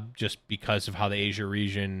just because of how the Asia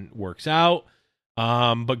region works out.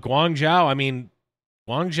 But Guangzhou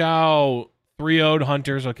 3-0'd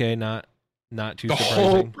Hunters. Okay, not too the surprising.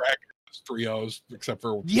 Whole bracket was 3-0s except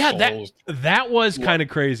for Souls. that was kind of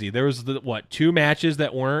crazy. There was two matches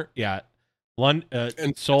that weren't. Yeah,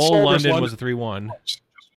 and Seoul London was a 3-1.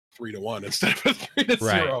 3-1 instead of a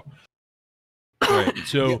 3-0. Right.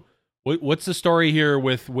 So. What's the story here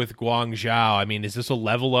with Guangzhou? I mean, is this a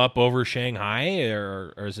level up over Shanghai,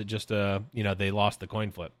 or is it just they lost the coin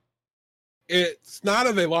flip? It's not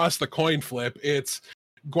that they lost the coin flip. It's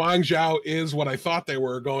Guangzhou is what I thought they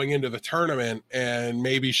were going into the tournament, and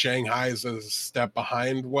maybe Shanghai is a step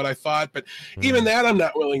behind what I thought. But even that, I'm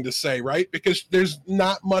not willing to say, right? Because there's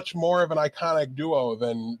not much more of an iconic duo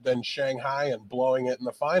than Shanghai and blowing it in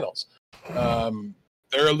the finals.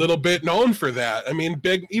 They're a little bit known for that. I mean,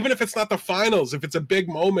 even if it's not the finals, if it's a big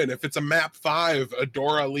moment, if it's a map 5,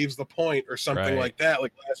 Adora leaves the point or something like that.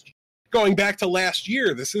 Like going back to last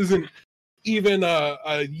year, this isn't even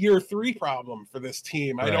a year 3 problem for this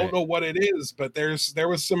team. I don't know what it is, but there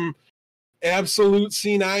was some absolute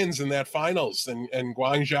C9s in that finals, and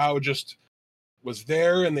Guangzhou just was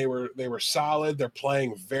there, and they were solid. They're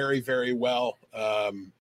playing very, very well.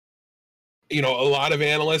 A lot of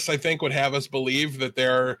analysts, I think, would have us believe that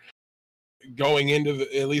they're going into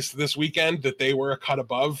at least this weekend, that they were a cut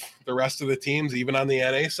above the rest of the teams, even on the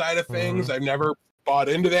NA side of things. I've never bought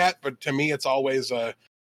into that, but to me, it's always a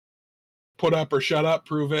put up or shut up,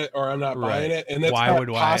 prove it, or I'm not buying it. And that's not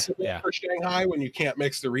possible for Shanghai when you can't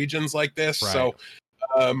mix the regions like this. Right. So,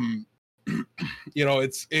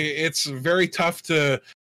 it's very tough to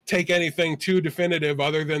take anything too definitive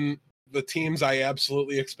other than the teams I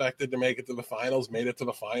absolutely expected to make it to the finals made it to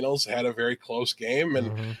the finals, had a very close game,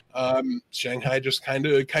 and Shanghai just kind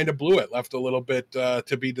of blew it, left a little bit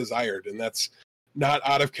to be desired, and that's not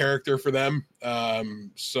out of character for them.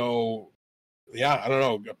 So yeah, I don't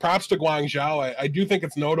know. Props to Guangzhou. I do think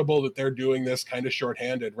it's notable that they're doing this kind of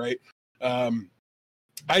shorthanded, right?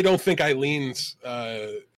 I don't think Eileen's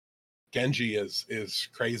Genji is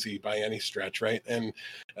crazy by any stretch, right? And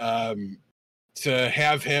to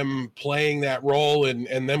have him playing that role and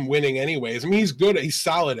them winning anyways. I mean, he's good. He's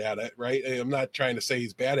solid at it, right? I'm not trying to say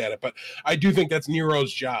he's bad at it, but I do think that's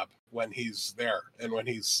Nero's job when he's there and when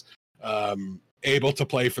he's able to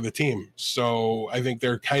play for the team. So I think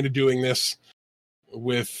they're kind of doing this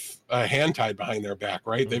with a hand tied behind their back,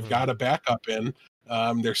 right? They've got a backup in.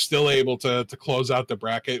 They're still able to close out the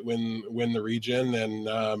bracket, win the region,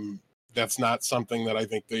 and that's not something that I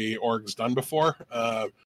think the org's done before.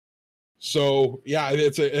 So, yeah,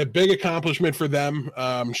 it's a big accomplishment for them.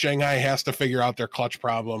 Shanghai has to figure out their clutch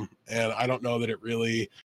problem, and I don't know that it really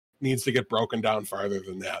needs to get broken down farther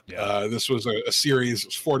than that. Yeah. This was a series.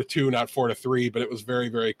 It was 4-2, not 4-3, but it was very,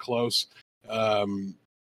 very close.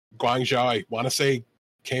 Guangzhou, I want to say,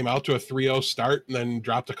 came out to a 3-0 start and then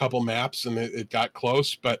dropped a couple maps, and it got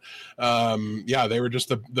close. But, they were just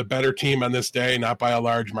the better team on this day, not by a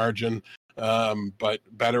large margin. But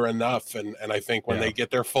better enough, and I think when they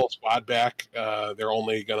get their full squad back, they're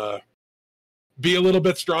only gonna be a little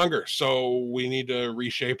bit stronger. So we need to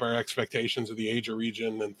reshape our expectations of the Asia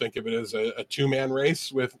region and think of it as a 2-man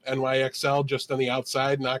race with NYXL just on the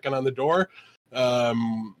outside knocking on the door,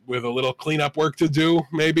 with a little cleanup work to do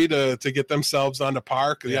maybe to get themselves on the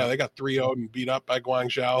par. They got 3-0 and beat up by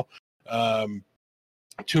Guangzhou.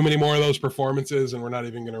 Too many more of those performances, and we're not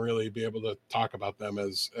even going to really be able to talk about them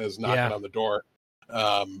as knocking on the door.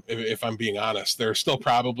 If I'm being honest, they're still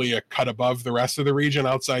probably a cut above the rest of the region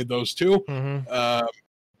outside those two.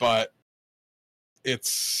 But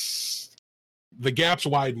it's the gap's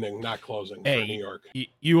widening, not closing for New York.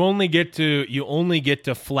 You only get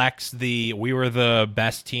to flex we were the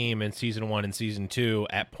best team in season 1 and season 2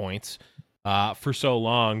 at points for so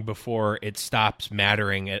long before it stops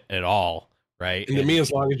mattering at all. Right. And to me,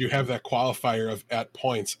 as long as you have that qualifier of at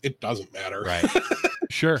points, it doesn't matter. Right.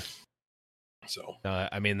 Sure. So,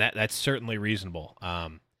 I mean, that's certainly reasonable.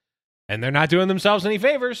 And they're not doing themselves any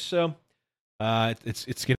favors. So, it's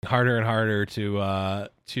getting harder and harder to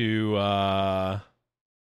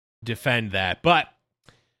defend that. But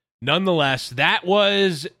nonetheless, that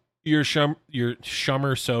was your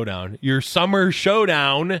summer showdown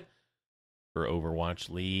for Overwatch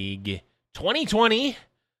League 2020.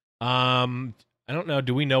 I don't know.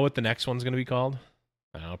 Do we know what the next one's going to be called?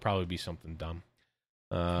 It'll probably be something dumb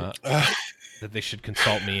that they should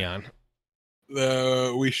consult me on.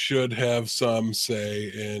 We should have some say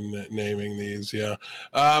in naming these. Yeah.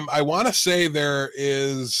 I want to say there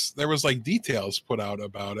was like details put out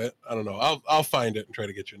about it. I don't know. I'll find it and try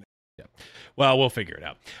to get your name. Yeah. Well, we'll figure it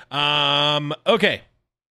out. Okay.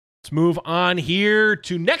 Let's move on here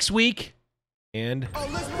to next week and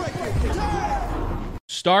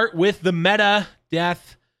start with the meta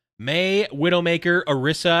death. May, Widowmaker,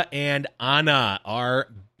 Orisa, and Ana are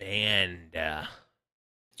banned.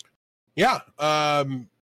 Yeah.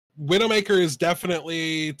 Widowmaker is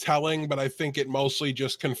definitely telling, but I think it mostly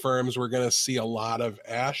just confirms we're going to see a lot of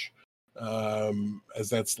Ashe, as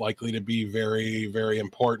that's likely to be very, very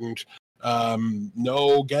important.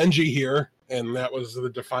 No Genji here, and that was the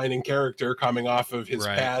defining character coming off of his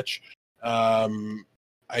patch.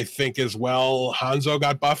 I think as well, Hanzo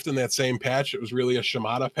got buffed in that same patch. It was really a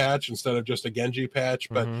Shimada patch instead of just a Genji patch,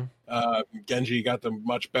 but Genji got the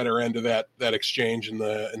much better end of that exchange in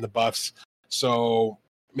the buffs. So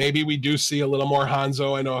maybe we do see a little more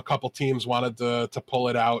Hanzo. I know a couple teams wanted to pull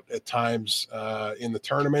it out at times in the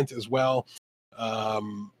tournament as well.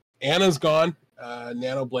 Ana's gone.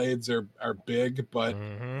 Nano Blades are big, but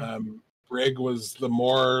Brig was the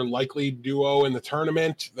more likely duo in the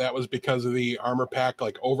tournament. That was because of the armor pack,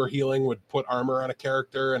 like overhealing would put armor on a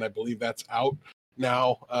character, and I believe that's out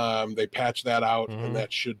now. They patched that out, and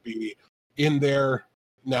that should be in there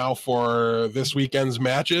now for this weekend's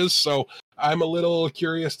matches. So I'm a little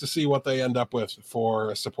curious to see what they end up with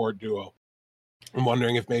for a support duo. I'm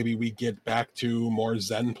wondering if maybe we get back to more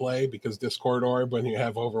Zen play, because Discord Orb, when you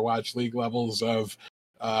have Overwatch League levels of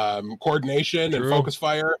coordination and focus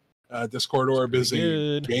fire, Discord Orb is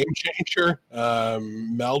a game changer,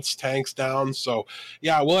 melts tanks down. So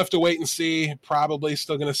yeah, we'll have to wait and see. Probably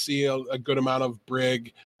still going to see a good amount of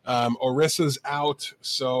Brig. Orisa's out,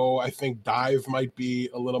 so I think dive might be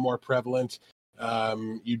a little more prevalent.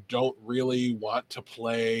 You don't really want to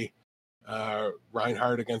play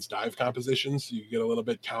Reinhardt against dive compositions. You get a little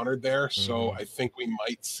bit countered there. So I think we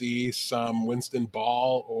might see some Winston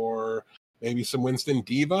Ball or maybe some Winston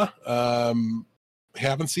Diva.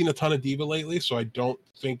 Haven't seen a ton of Diva lately, so I don't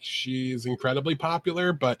think she's incredibly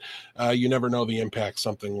popular, but you never know the impact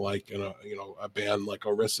something like a ban like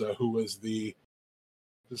Orisa, who was the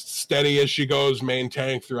steady as she goes main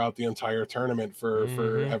tank throughout the entire tournament for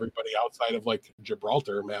everybody outside of like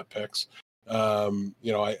Gibraltar map picks. I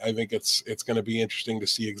think it's going to be interesting to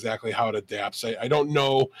see exactly how it adapts. I don't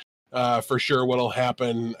know for sure what'll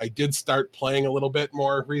happen. I did start playing a little bit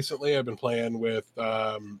more recently. I've been playing with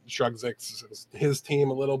Shrugzix, his team,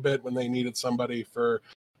 a little bit when they needed somebody for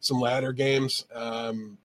some ladder games.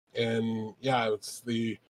 And yeah, it's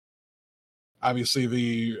obviously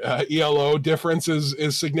the ELO difference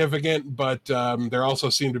is significant, but there also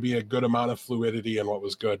seemed to be a good amount of fluidity in what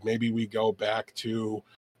was good. Maybe we go back to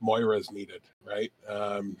Moira's needed, right?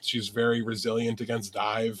 She's very resilient against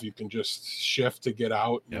dive. You can just shift to get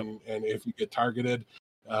out, and if you get targeted.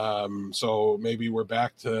 So maybe we're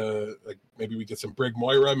back to, like, maybe we get some Brig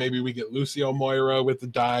Moira, maybe we get Lucio Moira with the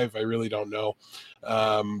dive. I really don't know.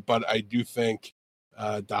 But I do think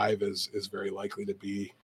dive is very likely to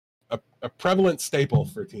be a prevalent staple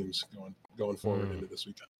for teams going forward into this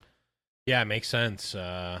weekend. Yeah, it makes sense.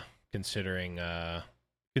 Considering no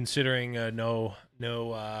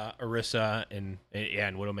Orisa and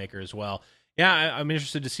Widowmaker as well. Yeah, I'm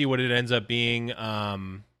interested to see what it ends up being. I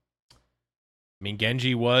mean,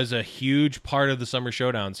 Genji was a huge part of the Summer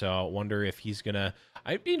Showdown, so I wonder if he's gonna.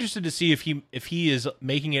 I'd be interested to see if he is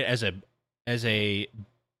making it as a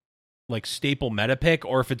like staple meta pick,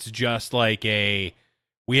 or if it's just like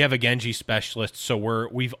we have a Genji specialist, so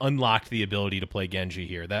we've unlocked the ability to play Genji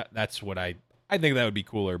here. That's what I think that would be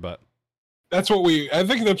cooler, but. I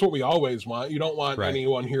think that's what we always want. You don't want any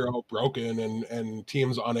one hero broken and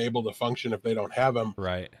teams unable to function if they don't have them.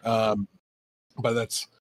 Right. But that's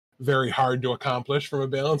very hard to accomplish from a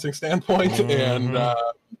balancing standpoint, and not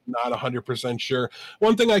 100% sure.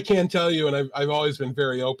 One thing I can tell you, and I've always been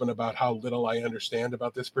very open about how little I understand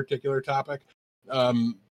about this particular topic,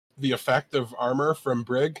 the effect of armor from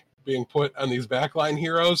Brig being put on these backline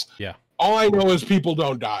heroes. Yeah. All I know is people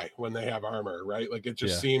don't die when they have armor, right? Like, it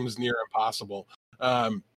just seems near impossible.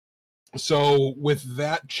 So with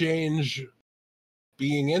that change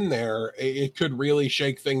being in there, it could really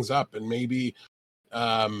shake things up. And maybe,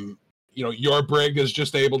 your Brig is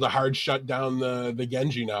just able to hard shut down the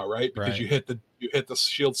Genji now, right? Because you hit the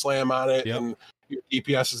shield slam on it, and your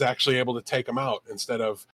DPS is actually able to take them out instead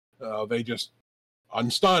of they just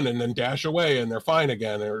unstun and then dash away and they're fine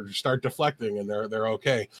again, or start deflecting and they're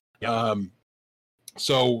okay.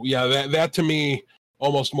 So yeah, that to me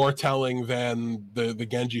almost more telling than the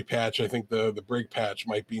Genji patch. I think the Brig patch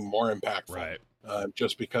might be more impactful, right?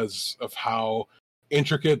 Just because of how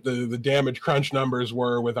intricate the damage crunch numbers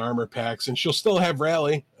were with armor packs. And she'll still have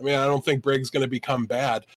rally. I mean, I don't think Brig's going to become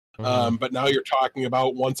bad. But now you're talking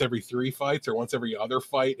about once every 3 fights or once every other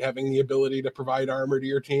fight having the ability to provide armor to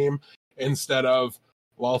your team instead of,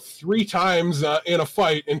 3 times in a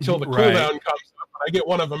fight until the cooldown comes up. I get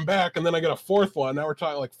one of them back, and then I get a 4th one. Now we're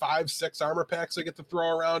talking like 5, 6 armor packs I get to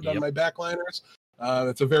throw around on my backliners.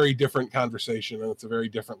 It's a very different conversation, and it's a very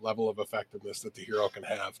different level of effectiveness that the hero can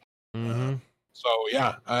have. So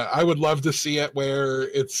yeah, I would love to see it where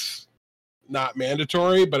it's not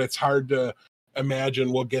mandatory, but it's hard to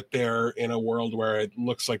imagine we'll get there in a world where it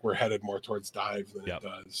looks like we're headed more towards dive than it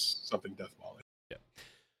does something deathball.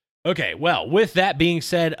 Okay, well, with that being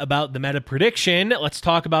said about the meta prediction, let's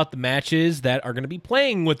talk about the matches that are going to be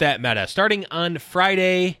playing with that meta. Starting on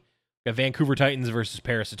Friday, we have Vancouver Titans versus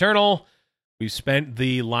Paris Eternal. We've spent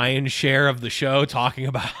the lion's share of the show talking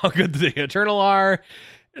about how good the Eternal are,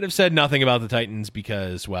 and have said nothing about the Titans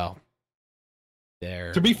because, well,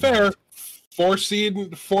 they're... To be fair, 4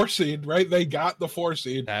 seed, right? They got the 4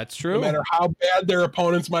 seed. That's true. No matter how bad their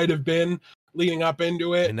opponents might have been leading up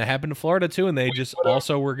into it. And that happened to Florida, too, and they just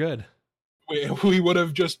also were good. We would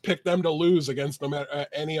have just picked them to lose against no matter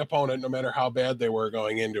any opponent, no matter how bad they were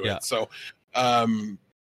going into it. So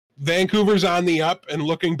Vancouver's on the up and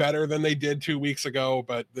looking better than they did 2 weeks ago,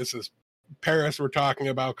 but this is Paris we're talking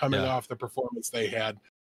about coming off the performance they had.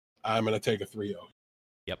 I'm going to take a 3-0.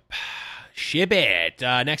 Yep. Ship it.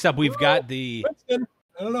 Next up, we've got the... I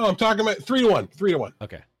don't know. I'm talking about 3-1. 3-1.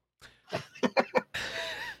 Okay.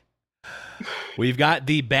 We've got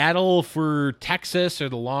the battle for Texas or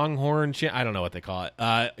the Longhorn. I don't know what they call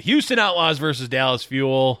it. Houston Outlaws versus Dallas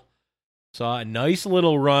Fuel. Saw a nice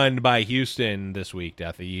little run by Houston this week,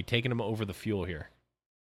 Death. Are you taking them over the Fuel here?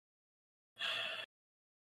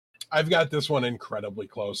 I've got this one incredibly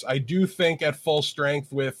close. I do think at full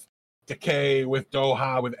strength with Decay, with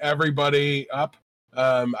Doha, with everybody up,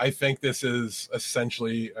 I think this is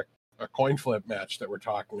essentially a coin flip match that we're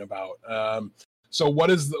talking about. So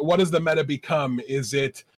what is the meta become? Is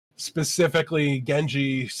it specifically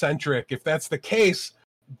Genji centric? If that's the case,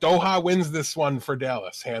 Doha wins this one for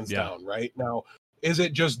Dallas, hands down. Right now, is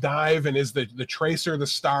it just dive and is the Tracer the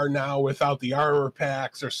star now without the armor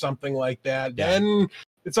packs or something like that? Then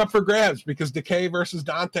it's up for grabs because Decay versus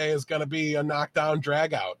Dante is going to be a knockdown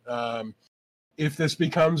drag out. If this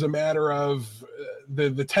becomes a matter of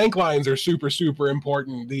the tank lines are super, super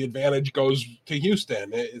important, the advantage goes to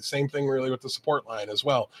Houston. Same thing really with the support line as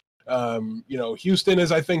well. Houston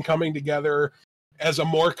is, I think, coming together as a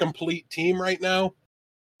more complete team right now,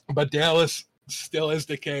 but Dallas still has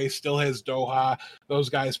Decay, still has Doha. Those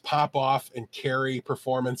guys pop off and carry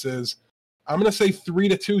performances. I'm going to say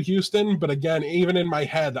 3-2 Houston, but again, even in my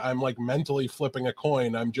head, I'm like mentally flipping a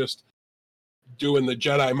coin. I'm just doing the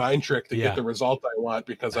Jedi mind trick to get the result I want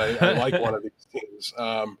because I like one of these teams.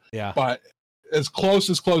 But as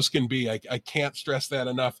close can be, I can't stress that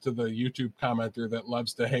enough to the YouTube commenter that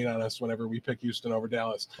loves to hate on us whenever we pick Houston over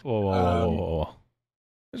Dallas.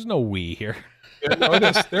 There's no we here. No, it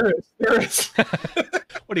is. There is.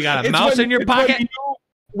 What do you got? A mouse in your pocket?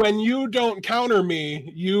 When you don't counter me,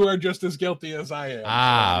 you are just as guilty as I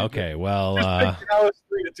am. Okay. Well, Dallas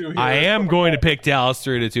 3-2 here. I am going to pick Dallas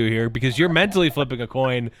 3-2 here because you're mentally flipping a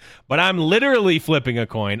coin, but I'm literally flipping a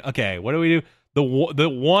coin. Okay, what do we do? The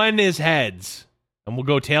one is heads, and we'll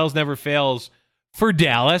go tails never fails for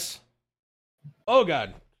Dallas. Oh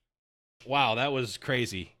God! Wow, that was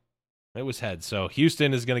crazy. It was heads. So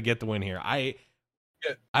Houston is going to get the win here.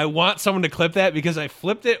 I want someone to clip that because I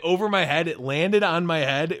flipped it over my head. It landed on my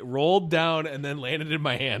head, it rolled down, and then landed in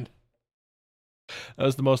my hand. That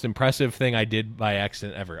was the most impressive thing I did by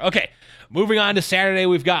accident ever. Okay, moving on to Saturday,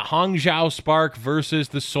 we've got Hangzhou Spark versus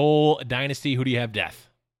the Seoul Dynasty. Who do you have, Death?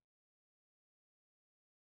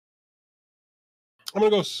 I'm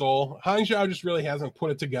going to go Seoul. Hangzhou just really hasn't put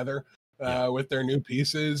it together with their new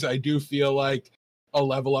pieces. I do feel like a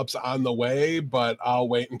level up's on the way, but I'll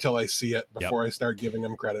wait until I see it before I start giving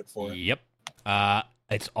them credit for it. Yep.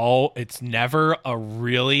 It's never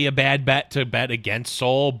a bad bet to bet against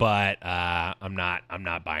Seoul, but I'm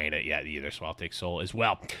not buying it yet either, so I'll take Seoul as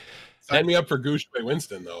well. Sign me up for Goose by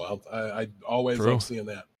Winston though. I always love seeing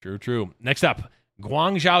that. True. Next up,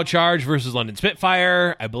 Guangzhou Charge versus London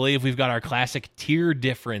Spitfire. I believe we've got our classic tier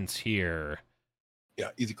difference here.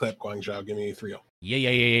 Yeah, easy clap, Guangzhou. Give me 3-0.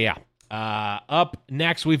 Yeah. Up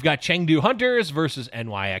next, we've got Chengdu Hunters versus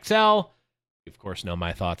NYXL. You, of course, know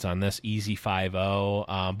my thoughts on this. Easy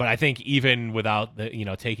 5-0. But I think even without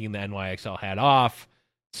taking the NYXL hat off,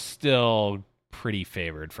 still pretty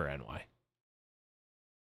favored for NY.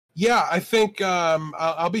 Yeah, I think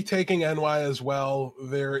I'll be taking NY as well.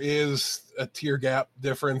 There is a tier gap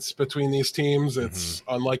difference between these teams. It's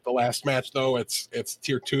unlike the last match, though. It's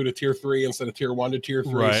tier 2 to tier 3 instead of tier 1 to tier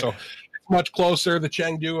 3. Right. So it's much closer. The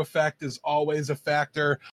Chengdu effect is always a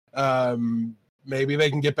factor. Maybe they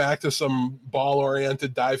can get back to some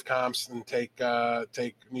ball-oriented dive comps and take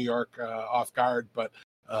New York off guard. But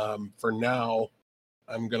for now,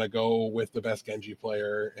 I'm going to go with the best Genji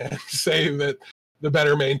player and say that the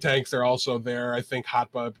better main tanks are also there. I think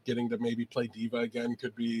Hotba getting to maybe play Diva again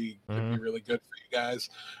could be really good for you guys.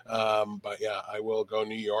 But yeah, I will go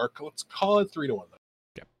New York. Let's call it 3-1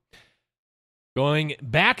 though. Okay. Going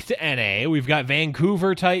back to NA, we've got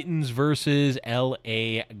Vancouver Titans versus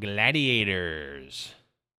LA Gladiators.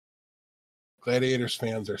 Gladiators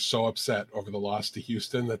fans are so upset over the loss to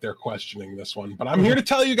Houston that they're questioning this one. But I'm here to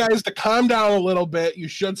tell you guys to calm down a little bit. You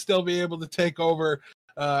should still be able to take over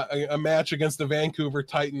a match against the Vancouver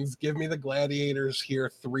Titans. Give me the Gladiators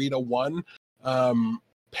here 3-1.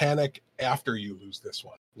 Panic after you lose this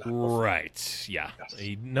one. Right. Yeah.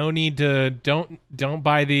 Yes. No need to don't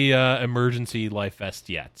buy the emergency life vest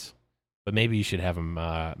yet. But maybe you should have them.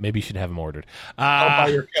 Maybe you should have them ordered. Don't buy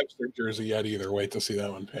your Kempster jersey yet either. Wait to see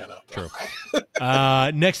that one pan out. True.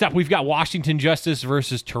 Next up, we've got Washington Justice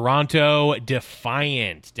versus Toronto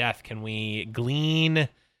Defiant. Death. Can we glean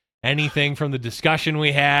anything from the discussion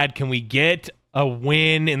we had? Can we get a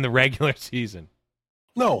win in the regular season?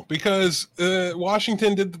 No, because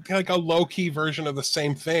Washington did like a low-key version of the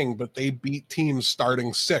same thing, but they beat teams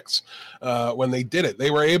starting 6 when they did it.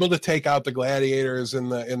 They were able to take out the Gladiators in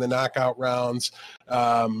the knockout rounds.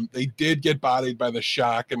 They did get bodied by the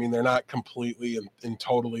Shock. I mean, they're not completely and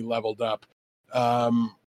totally leveled up.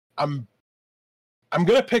 I'm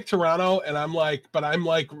gonna pick Toronto, and I'm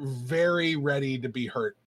like very ready to be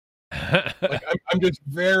hurt. Like I'm just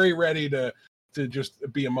very ready to just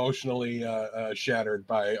be emotionally shattered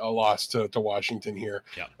by a loss to Washington here.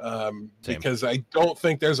 Yeah. Because I don't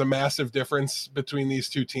think there's a massive difference between these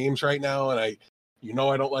two teams right now. And I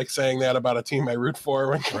don't like saying that about a team I root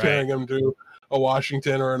for when comparing them to a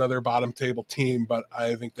Washington or another bottom table team, but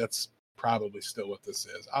I think that's probably still what this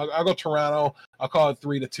is. I'll go Toronto. I'll call it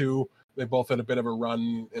 3-2. They both had a bit of a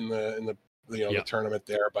run in the the tournament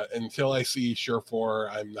there, but until I see Surefour,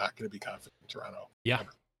 I'm not going to be confident in Toronto. Yeah.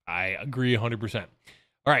 I agree 100%.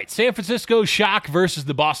 All right, San Francisco Shock versus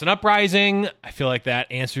the Boston Uprising. I feel like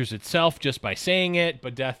that answers itself just by saying it,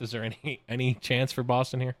 but Death, is there any chance for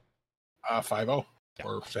Boston here? 5-0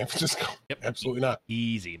 for San Francisco. Yep. Absolutely not.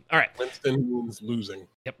 Easy. All right. Winston means losing.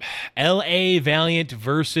 Yep. LA Valiant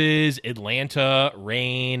versus Atlanta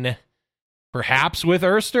Reign. Perhaps with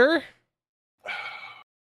Erster?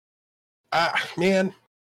 Man.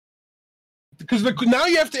 Because now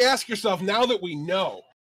you have to ask yourself, now that we know,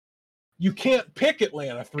 you can't pick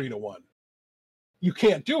Atlanta 3-1. You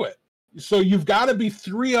can't do it. So you've got to be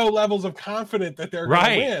 3-0 levels of confident that they're going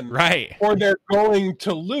to win. Right. Or they're going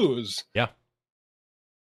to lose. Yeah.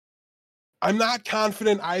 I'm not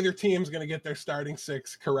confident either team's going to get their starting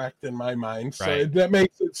 6 correct in my mind. So that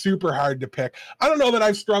makes it super hard to pick. I don't know that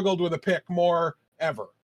I've struggled with a pick more ever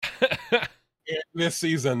this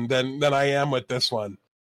season than I am with this one.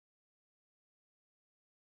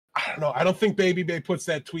 I don't know. I don't think Baby Bay puts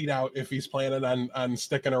that tweet out if he's planning on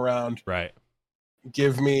sticking around. Right.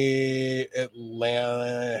 Give me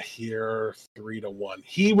Atlanta here 3-1.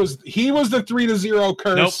 He was the 3-0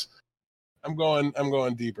 curse. Nope. I'm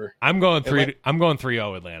going deeper. I'm going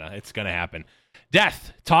 3-0 Atlanta. It's gonna happen.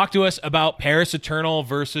 Death, talk to us about Paris Eternal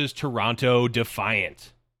versus Toronto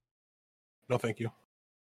Defiant. No, thank you.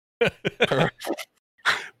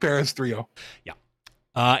 Paris 3-0. Yeah.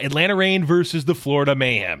 Atlanta Reign versus the Florida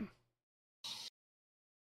Mayhem.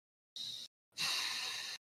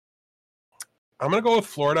 I'm going to go with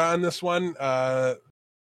Florida on this one.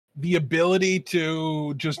 The ability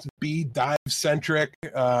to just be dive-centric,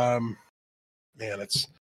 man,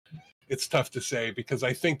 it's tough to say because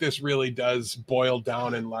I think this really does boil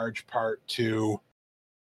down in large part to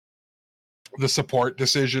the support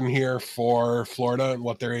decision here for Florida and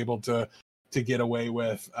what they're able to get away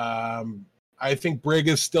with. I think Brig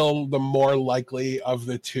is still the more likely of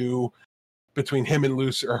the two between him and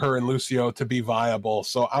her and Lucio to be viable.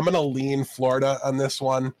 So I'm going to lean Florida on this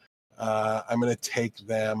one. I'm going to take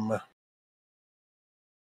them.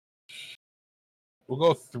 We'll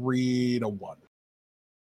go 3-1.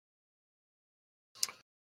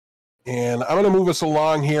 And I'm going to move us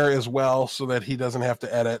along here as well so that he doesn't have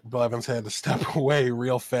to edit. Blevins had to step away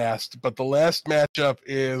real fast. But the last matchup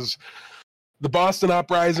is the Boston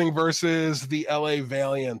Uprising versus the LA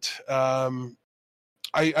Valiant.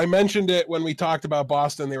 I mentioned it when we talked about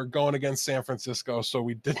Boston. They were going against San Francisco, so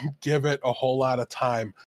we didn't give it a whole lot of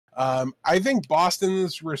time. I think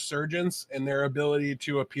Boston's resurgence and their ability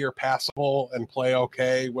to appear passable and play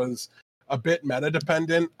okay was a bit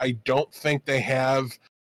meta-dependent. I don't think they have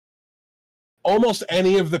almost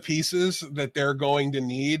any of the pieces that they're going to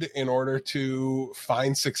need in order to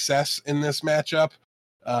find success in this matchup.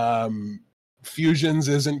 Fusions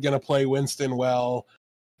isn't going to play Winston well.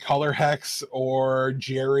 Color Hex or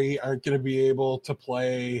Jerry aren't going to be able to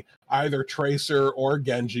play either Tracer or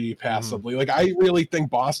Genji passively. Like, I really think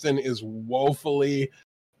Boston is woefully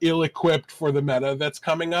ill-equipped for the meta that's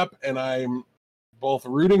coming up, and I'm both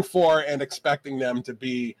rooting for and expecting them to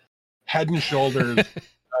be head and shoulders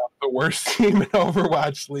the worst team in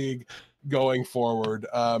Overwatch League going forward.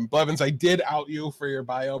 Blevins, I did out you for your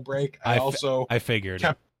bio break. I figured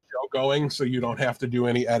kept going so you don't have to do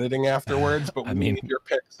any editing afterwards, but we need your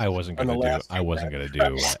picks. I wasn't gonna do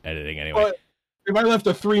editing anyway. But if I left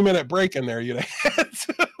a 3-minute break in there, you'd have had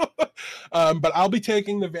to. But I'll be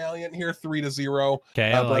taking the Valiant here 3-0.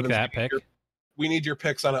 Okay, I like that pick. We need your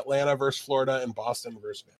picks on Atlanta versus Florida and Boston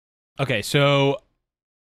versus Valiant. Okay, so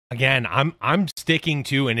again, I'm sticking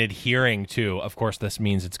to and adhering to, of course this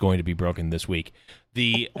means it's going to be broken this week,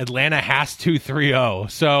 the Atlanta has to 3-0.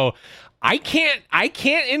 So I can't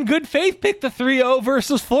in good faith pick the 3-0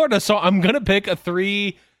 versus Florida. So I'm gonna pick a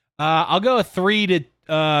 3. I'll go a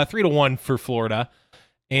 3-1 for Florida,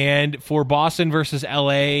 and for Boston versus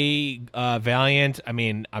LA Valiant. I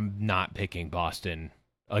mean, I'm not picking Boston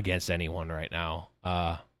against anyone right now,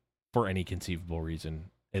 for any conceivable reason.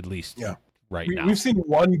 At least, right now. We've seen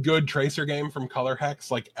one good Tracer game from Color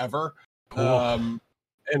Hex like ever, cool.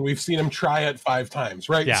 And we've seen him try it 5 times,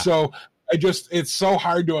 right? Yeah. So it's so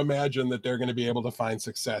hard to imagine that they're going to be able to find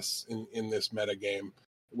success in this meta game.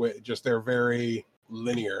 They're very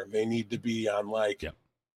linear. They need to be on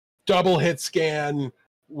double hit scan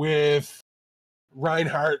with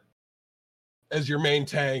Reinhardt as your main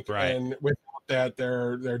tank, right. And without that,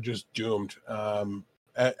 they're just doomed.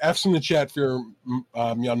 F's in the chat for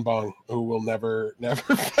Myunbong, who will never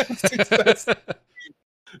find success.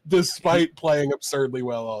 Despite playing absurdly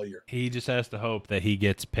well all year. He just has to hope that he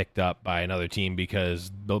gets picked up by another team, because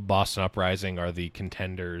the Boston Uprising are the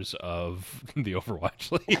contenders of the Overwatch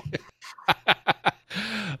League.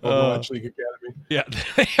 Overwatch League Academy. Yeah,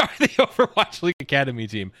 they are the Overwatch League Academy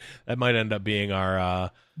team. That might end up being our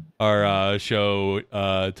show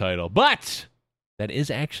title. But that is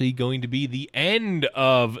actually going to be the end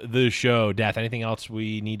of the show. Death, anything else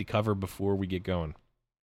we need to cover before we get going?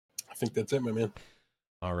 I think that's it, my man.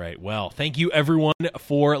 All right. Well, thank you everyone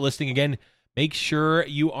for listening again. Make sure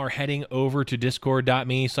you are heading over to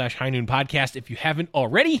discord.me/highnoonpodcast. If you haven't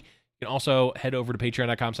already, you can also head over to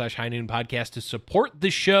patreon.com/highnoonpodcast to support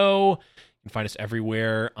the show. You can find us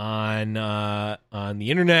everywhere on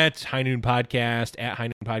the internet, High Noon Podcast, at High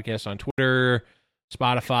Noon Podcast on Twitter,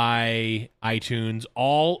 Spotify, iTunes,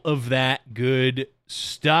 all of that good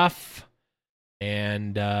stuff.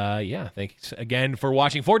 And thanks again for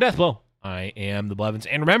watching. For Deathblow, I am the Blevins,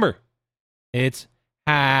 and remember, it's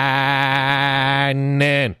High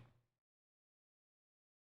Noon.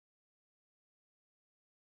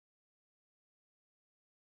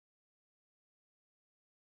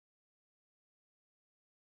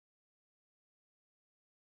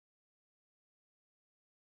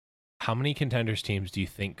 How many contenders teams do you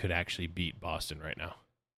think could actually beat Boston right now?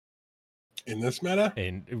 In this meta?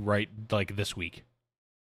 This week.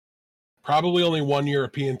 Probably only one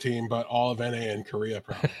European team, but all of NA and Korea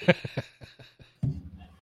probably.